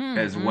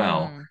as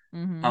well.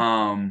 Mm-hmm.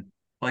 Um,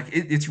 like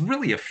it's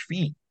really a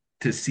feat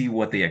to see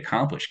what they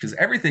accomplished, because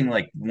everything,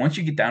 like once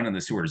you get down in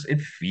the sewers, it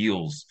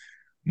feels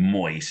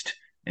moist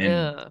and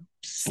Ugh.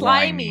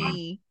 slimy.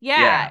 Slimy. Yeah,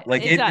 Yeah,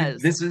 like it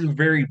does. this is a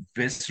very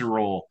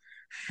visceral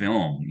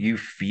film. You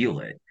feel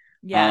it.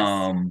 Yes.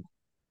 Um,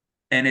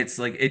 and it's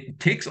like it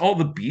takes all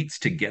the beats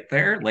to get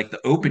there. Like the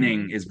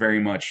opening Mm-hmm. is very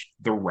much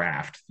the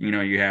raft.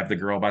 You have the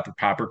girl about to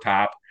pop her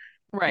top,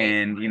 Right.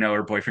 and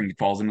her boyfriend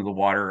falls into the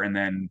water, and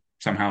then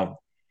somehow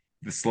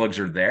the slugs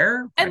are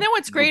there. And then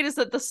what's great is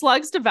that the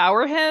slugs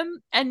devour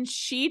him and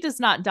she does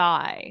not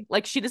die.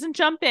 Like she doesn't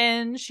jump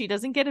in, she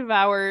doesn't get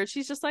devoured.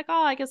 She's just like,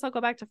 "Oh, I guess I'll go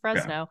back to Yeah,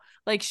 Fresno."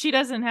 Like she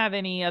doesn't have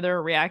any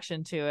other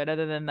reaction to it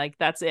other than like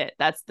that's it.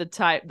 That's the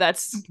type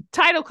that's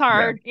title yeah.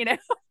 card.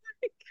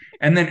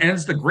 And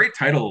it's the great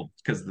title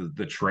because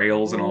the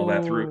trails and all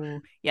that through. Oh,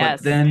 But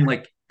yes. then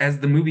like as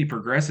the movie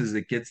progresses,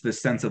 it gets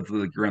this sense of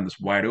like you're on this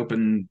wide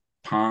open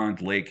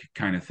pond lake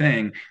kind of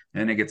thing,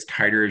 and it gets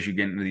tighter as you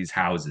get into these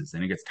houses,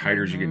 and it gets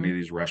tighter as you get into Mm-hmm.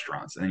 these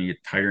restaurants, and then you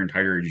get tighter and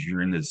tighter as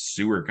you're in this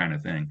sewer kind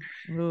of thing.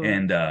 Ooh.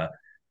 And I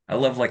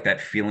love like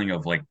that feeling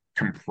of like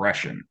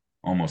compression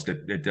almost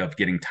of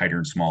getting tighter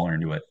and smaller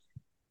into it.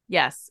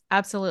 Yes,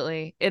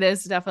 absolutely. It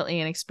is definitely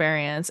an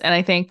experience. And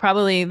I think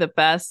probably the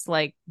best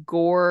like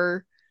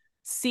gore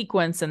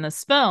sequence in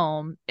this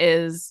film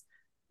is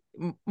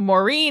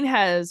Maureen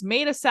has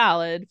made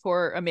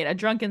a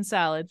drunken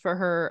salad for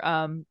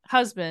her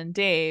husband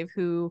Dave,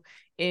 who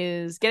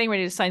is getting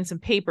ready to sign some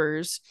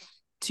papers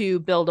to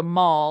build a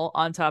mall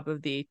on top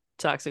of the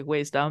toxic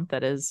waste dump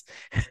that is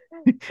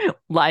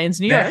Lions,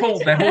 New that York.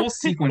 whole that whole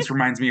sequence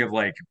reminds me of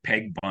like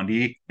Peg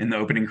Bundy in the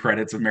opening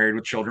credits of Married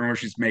with Children, where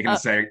she's making uh,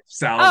 the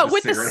salad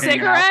with oh, the with the cigarette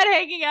hanging out. cigarette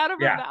hanging out of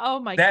her Yeah, mouth. Oh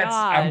my I'm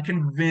god.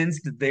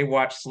 convinced that they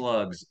watch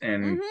Slugs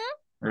and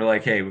Mm-hmm. We're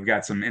like, hey, we've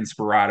got some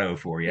Inspirato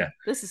for you.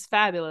 This is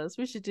fabulous.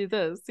 We should do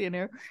this, you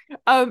know.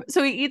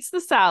 So he eats the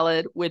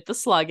salad with the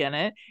slug in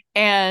it,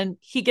 and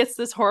he gets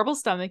this horrible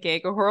stomach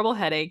ache or horrible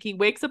headache. He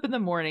wakes up in the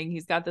morning,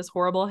 he's got this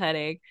horrible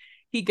headache.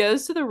 He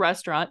goes to the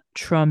restaurant,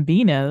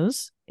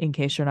 Trombino's, in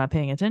case you're not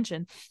paying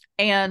attention,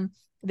 and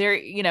their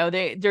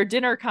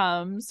dinner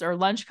comes or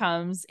lunch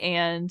comes,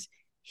 and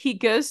he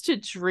goes to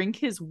drink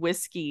his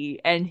whiskey,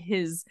 and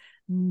his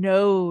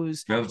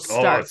nose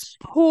starts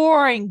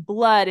pouring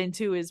blood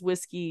into his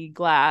whiskey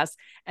glass,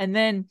 and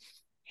then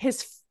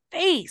his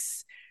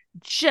face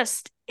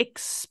just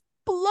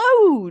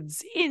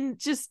explodes in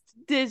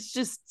there's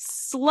just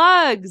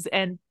slugs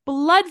and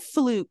blood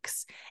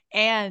flukes,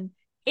 and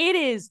it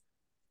is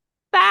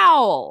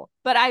foul,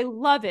 but I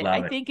love it.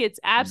 I think it's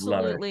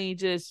absolutely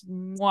just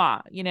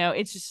mwah,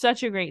 it's just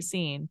such a great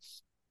scene.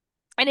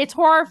 And it's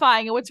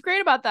horrifying. And what's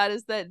great about that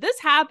is that this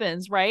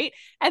happens, right?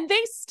 And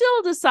they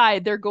still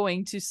decide they're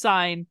going to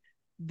sign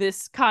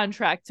this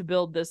contract to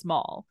build this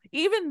mall,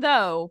 even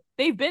though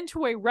they've been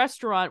to a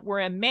restaurant where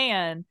a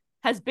man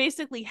has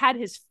basically had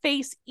his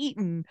face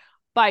eaten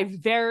by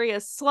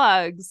various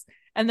slugs.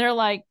 And they're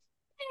like,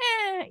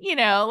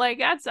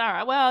 that's all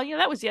right. Well,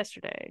 that was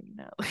yesterday,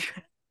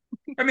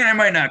 I mean, I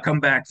might not come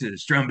back to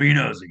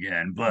Strombino's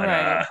again, but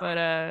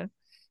right,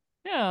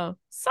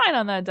 sign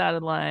on that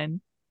dotted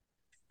line.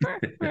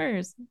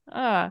 Where's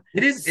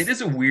it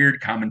is a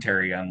weird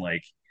commentary on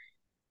like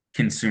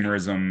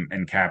consumerism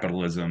and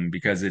capitalism,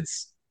 because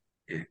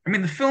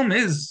the film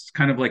is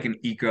kind of like an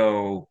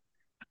eco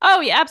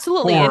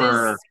absolutely, it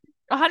is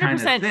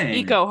 100% thing.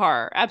 Eco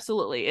horror.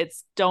 Absolutely,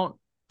 it's don't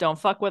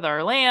fuck with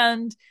our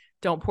land,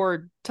 don't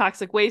pour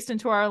toxic waste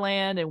into our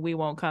land, and we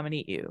won't come and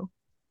eat you.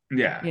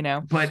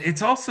 But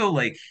it's also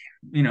like,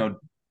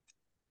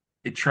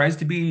 it tries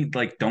to be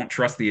like don't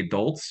trust the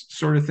adults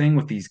sort of thing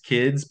with these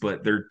kids,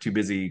 but they're too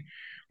busy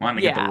wanting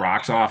to get the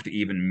rocks off to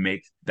even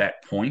make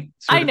that point.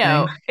 I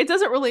know. It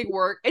doesn't really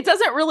work. It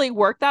doesn't really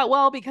work that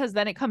well, because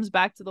then it comes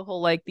back to the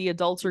whole, like, the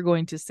adults are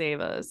going to save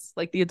us.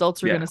 Like, the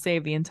adults are going to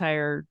save the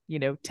entire,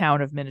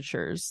 town of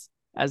miniatures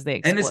as they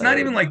explode. And it's not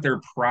even like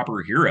they're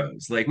proper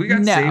heroes. Like, we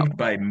got saved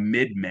by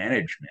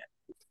mid-management.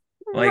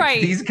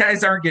 Like, these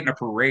guys aren't getting a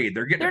parade.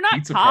 They're getting a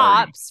pizza party. They're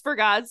not tops, for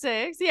God's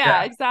sakes.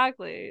 Yeah,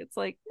 exactly. It's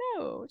like,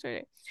 no.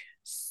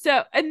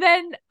 So, and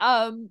then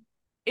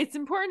it's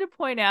important to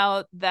point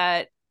out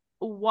that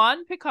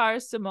Juan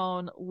Picard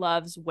Simone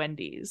loves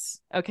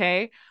Wendy's.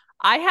 Okay.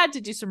 I had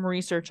to do some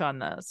research on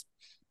this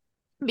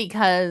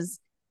because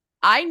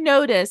I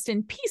noticed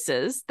in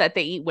Pieces that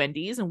they eat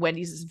Wendy's, and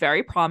Wendy's is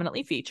very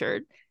prominently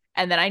featured.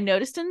 And then I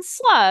noticed in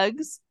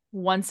Slugs,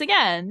 once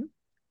again,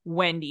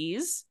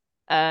 Wendy's.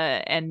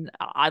 And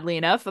oddly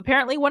enough,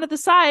 apparently one of the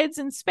sides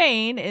in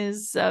Spain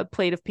is a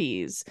plate of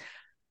peas.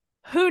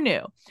 Who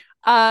knew?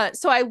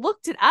 So I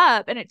looked it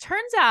up, and it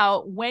turns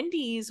out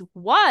Wendy's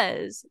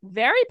was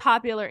very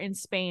popular in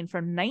Spain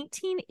from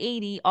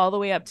 1980 all the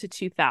way up to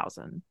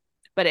 2000.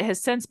 But it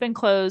has since been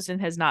closed and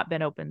has not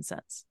been open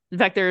since. In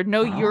fact, there are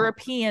no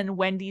European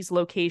Wendy's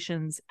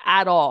locations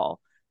at all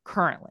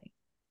currently.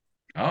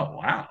 Oh,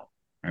 wow.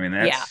 I mean,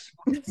 that's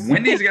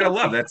Wendy's you gotta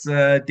love. That's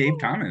Dave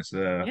Thomas,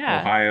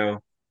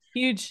 Ohio.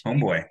 Huge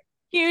homeboy,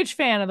 huge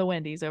fan of the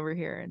Wendy's over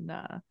here in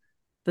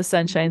the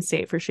Sunshine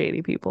State for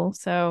shady people.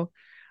 So,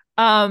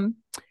 all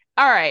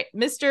right,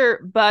 Mr.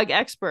 Bug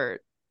Expert,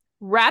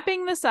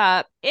 wrapping this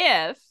up,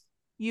 if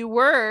you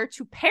were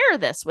to pair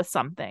this with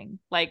something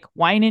like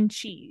wine and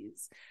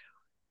cheese,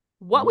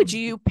 what would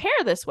you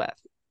pair this with?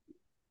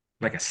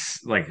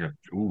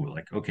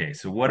 Okay,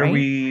 so what are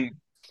we?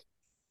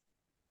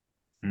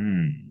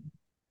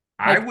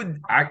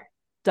 I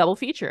double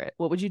feature it.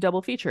 What would you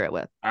double feature it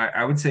with?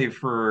 I would say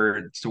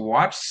to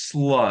watch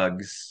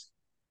Slugs,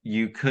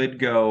 you could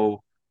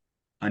go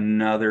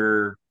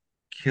another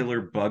killer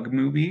bug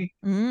movie.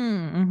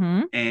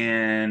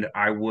 And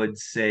I would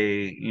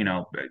say,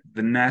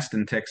 The Nest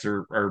and Ticks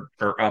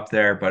are up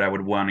there, but I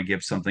would want to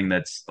give something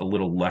that's a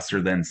little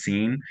lesser than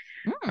seen.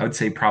 I would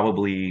say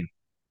probably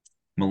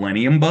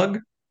Millennium Bug,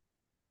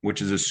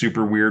 which is a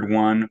super weird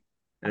one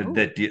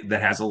that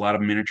has a lot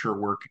of miniature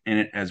work in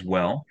it as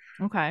well.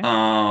 Okay.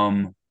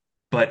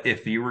 But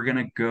if you were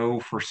gonna go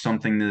for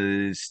something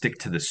to stick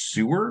to the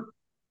sewer,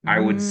 I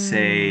would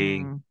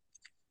say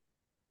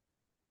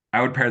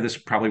I would pair this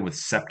probably with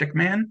Septic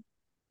Man.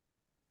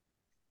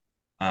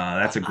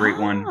 That's a great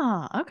one.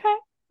 Okay.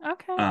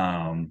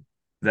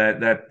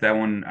 That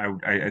one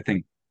I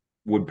think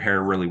would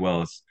pair really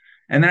well.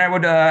 And then I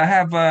would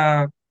have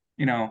a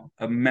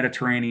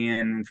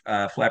Mediterranean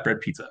flatbread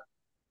pizza.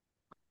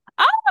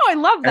 Oh, I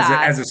love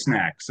that as a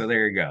snack. So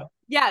there you go.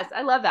 Yes,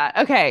 I love that.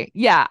 Okay,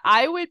 yeah,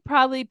 I would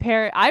probably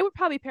pair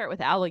it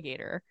with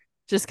alligator,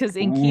 just because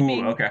in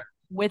keeping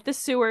with the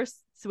sewer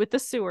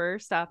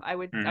stuff, I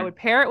would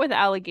pair it with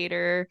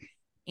alligator,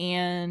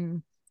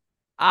 and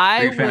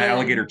Are you a fan of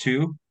Alligator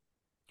 2?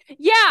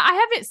 Yeah,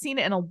 I haven't seen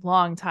it in a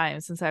long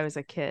time, since I was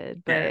a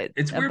kid. But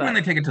it's weird when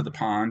they take it to the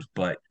pond,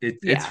 but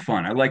it's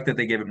fun. I like that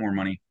they gave it more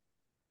money.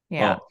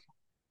 Yeah.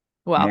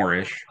 Well,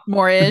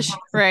 more-ish,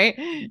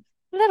 right?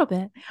 A little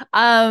bit.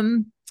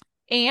 Um,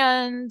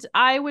 and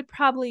I would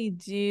probably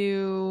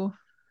do,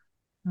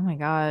 oh my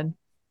God,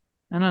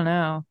 I don't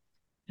know.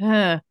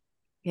 Ugh.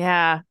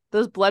 Yeah,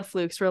 those blood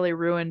flukes really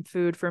ruined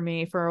food for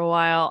me for a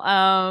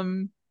while.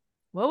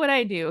 What would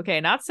I do? Okay,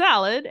 not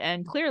salad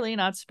and clearly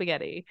not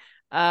spaghetti.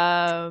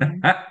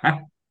 Um,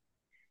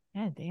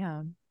 yeah,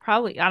 damn.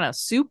 Probably, I don't know,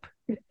 soup.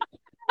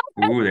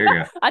 Ooh, there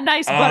you A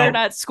nice go.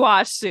 butternut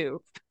squash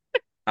soup.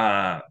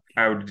 I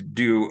would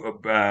do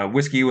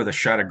whiskey with a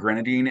shot of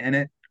grenadine in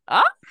it.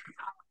 Oh,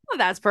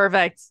 that's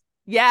perfect.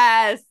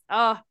 Yes.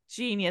 Oh,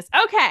 genius.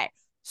 Okay.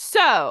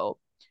 So,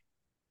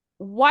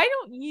 why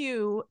don't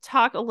you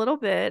talk a little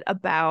bit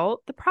about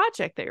the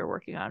project that you're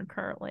working on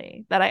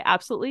currently that I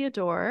absolutely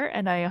adore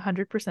and I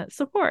 100%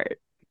 support?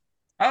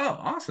 Oh,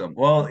 awesome.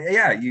 Well,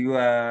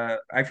 yeah,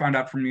 I found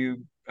out from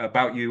you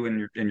about you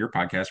and your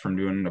podcast from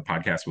doing a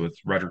podcast with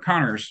Roger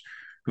Connors,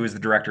 who is the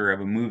director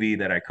of a movie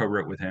that I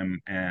co-wrote with him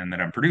and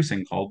that I'm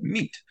producing called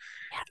Meat.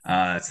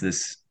 It's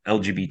this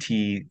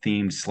LGBT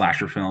themed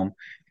slasher film.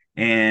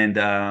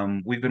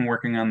 And we've been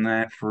working on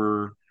that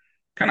for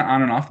kind of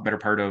on and off the better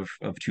part of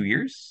 2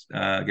 years,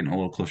 getting a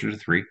little closer to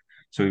three.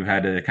 So we've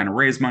had to kind of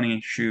raise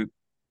money, shoot,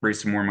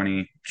 raise some more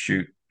money,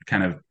 shoot,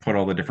 kind of put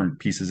all the different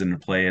pieces into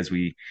play as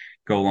we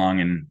go along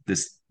in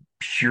this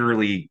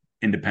purely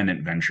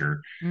independent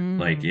venture.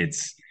 Like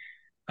Mm,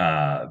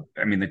 I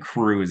mean, the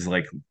crew is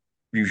like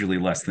usually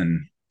less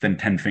than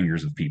 10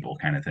 fingers of people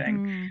kind of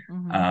thing.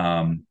 mm-hmm.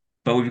 Um,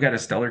 but we've got a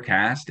stellar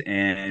cast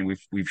and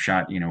we've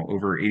shot,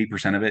 over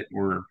 80% of it.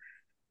 We're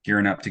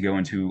gearing up to go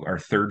into our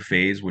third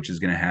phase, which is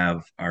going to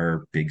have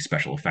our big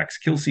special effects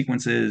kill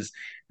sequences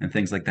and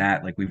things like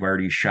that. Like we've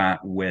already shot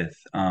with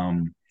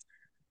one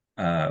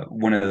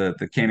of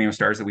the cameo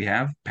stars that we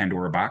have,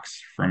 Pandora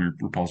Box from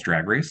RuPaul's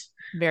Drag Race.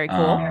 Very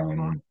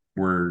cool.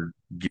 We're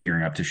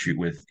gearing up to shoot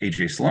with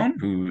AJ Sloan,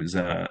 who is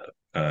a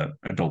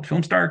adult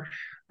film star,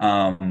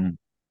 um,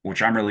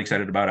 which I'm really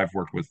excited about. I've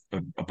worked with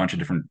a bunch of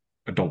different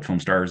adult film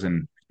stars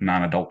and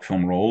non-adult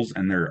film roles,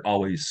 and they're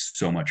always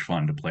so much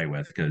fun to play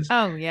with because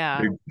Oh,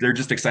 yeah. they're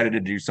just excited to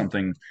do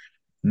something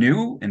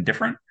new and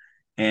different.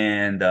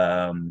 And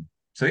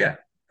so yeah,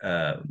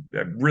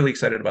 I'm really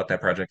excited about that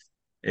project.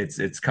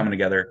 It's coming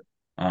together.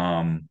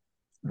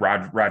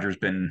 Roger's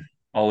been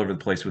all over the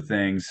place with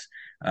things.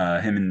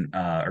 Him and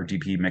our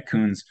DP Mick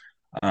Coons,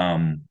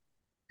 um,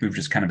 who've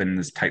just kind of been in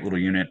this tight little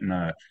unit, and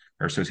our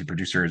associate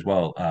producer as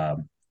well,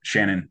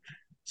 Shannon.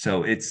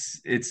 So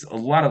it's a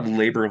lot of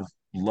labor of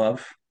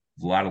love,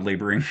 a lot of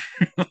laboring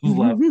of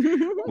love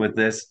with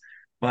this.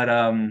 But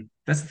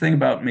that's the thing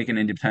about making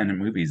independent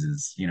movies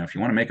is, if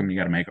you want to make them, you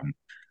got to make them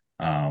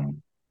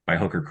by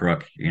hook or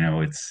crook.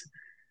 It's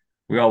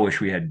we all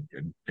wish we had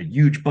a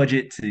huge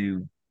budget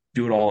to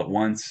do it all at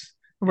once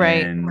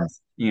Right. and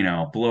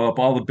blow up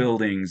all the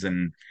buildings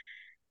and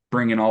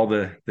bring in all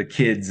the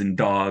kids and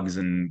dogs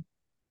and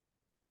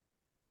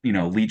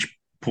leach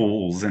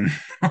pools and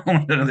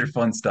all that other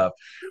fun stuff.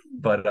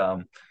 But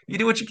you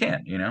do what you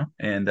can,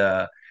 and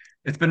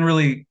it's been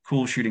really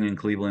cool shooting in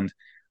Cleveland.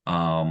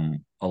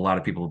 A lot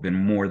of people have been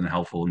more than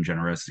helpful and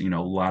generous. A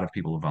lot of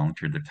people have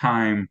volunteered their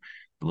time,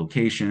 the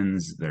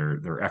locations,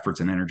 their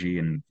efforts and energy,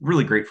 and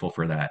really grateful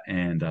for that.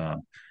 And a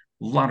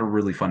lot of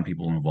really fun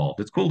people involved.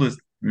 It's cool to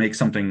make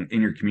something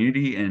in your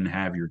community and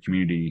have your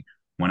community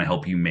want to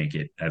help you make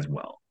it as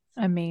well.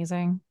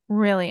 Amazing.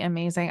 Really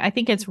amazing. I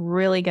think it's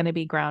really going to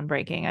be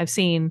groundbreaking. I've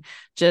seen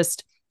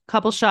just a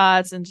couple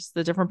shots and just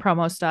the different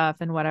promo stuff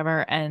and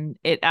whatever. And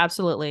it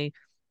absolutely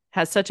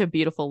has such a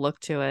beautiful look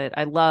to it.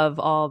 I love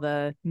all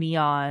the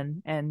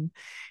neon and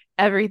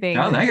everything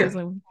Oh, that thank goes you.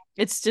 on.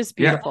 It's just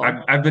Yeah, beautiful.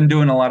 I've been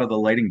doing a lot of the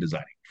lighting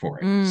designing for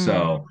it. Mm,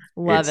 So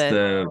love it's it.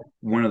 the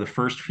one of the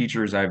first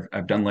features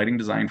I've done lighting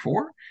design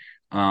for.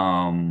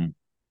 Um,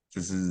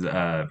 this is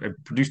I've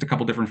produced a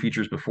couple different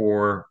features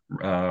before.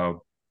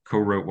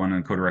 Co-wrote one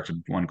and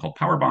co-directed one called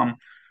Powerbomb. It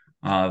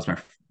was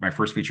my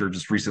first feature.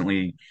 Just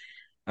recently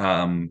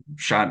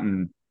shot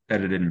and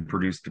edited and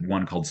produced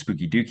one called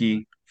Spooky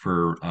Dookie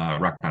for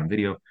Rock Bottom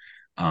Video.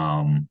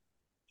 Um,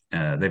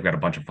 they've got a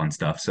bunch of fun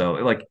stuff. So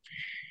like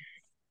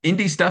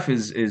indie stuff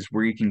is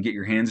where you can get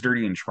your hands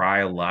dirty and try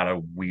a lot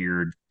of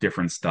weird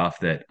different stuff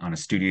that on a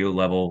studio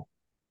level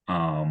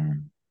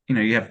um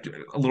you have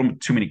a little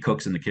too many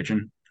cooks in the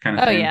kitchen kind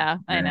of Oh, thing. yeah.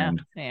 I know.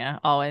 And Yeah.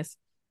 Always.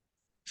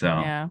 so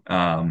Yeah.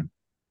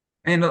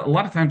 and a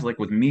lot of times like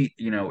with meat,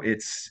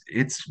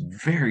 it's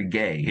very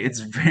gay,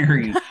 it's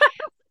very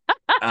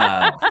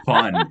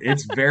fun,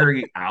 it's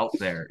very out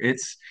there,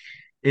 it's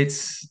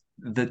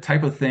the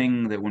type of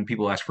thing that when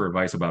people ask for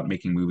advice about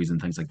making movies and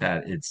things like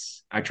that,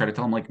 I try to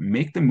tell them like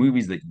make the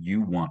movies that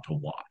you want to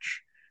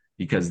watch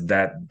because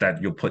that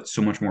you'll put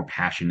so much more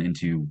passion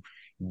into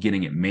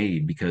getting it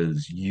made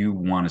because you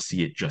want to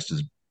see it just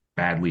as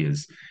badly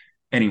as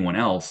anyone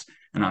else.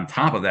 And on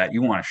top of that,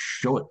 you want to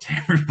show it to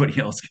everybody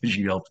else because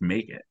you helped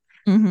make it.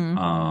 Hmm.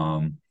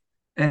 Um,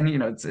 and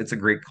it's a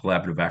great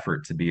collaborative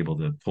effort to be able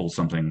to pull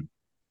something,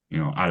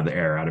 out of the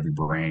air, out of your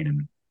brain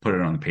and put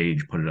it on the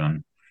page, put it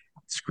on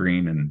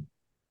screen and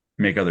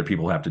make other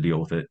people have to deal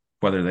with it.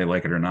 Whether they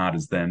like it or not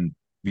is then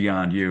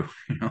beyond you,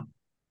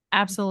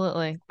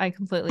 Absolutely. I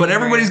completely But agree.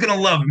 everybody's gonna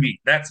love me.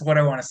 That's what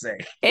I want to say.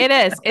 It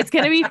is. It's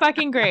going to be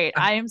fucking great.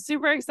 I am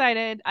super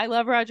excited. I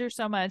love Roger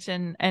so much,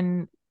 and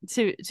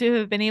to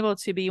have been able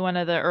to be one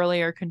of the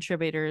earlier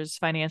contributors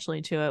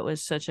financially to it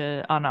was such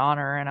an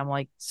honor, and I'm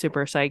like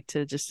super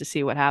psyched to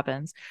see what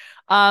happens.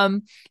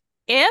 Um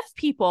if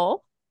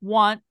people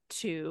want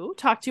to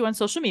talk to you on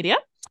social media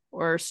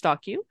or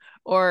stalk you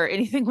or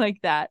anything like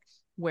that,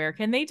 where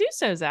can they do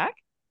so, Zach?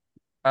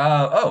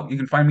 You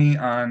can find me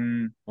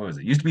on what was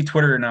it? Used to be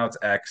Twitter, now it's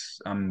X.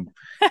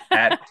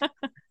 At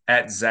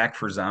at Zach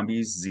for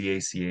Zombies, Oh,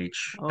 yes.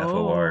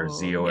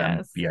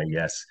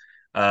 ZACHFORZOMBIES.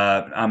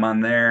 I'm on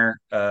there.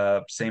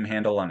 Same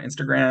handle on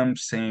Instagram,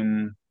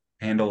 same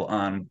handle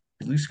on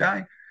Blue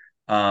Sky.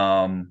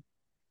 Um,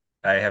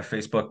 I have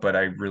Facebook, but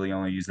I really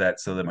only use that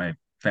so that my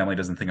family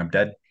doesn't think I'm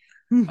dead.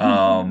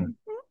 Um,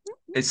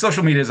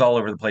 Social media is all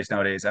over the place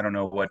nowadays. I don't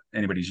know what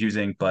anybody's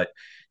using, but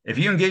if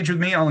you engage with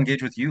me, I'll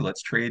engage with you.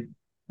 Let's trade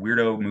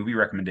weirdo movie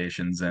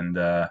recommendations and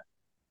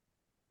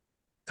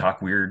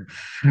talk weird,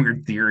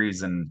 weird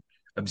theories and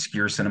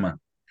obscure cinema.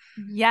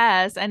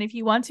 Yes, and if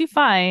you want to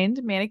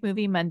find Manic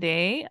Movie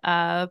Monday,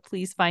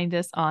 please find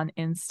us on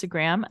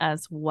Instagram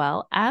as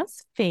well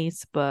as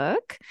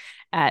Facebook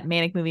at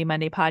Manic Movie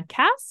Monday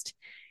Podcast.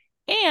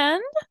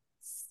 And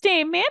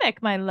stay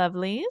manic, my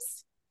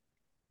lovelies.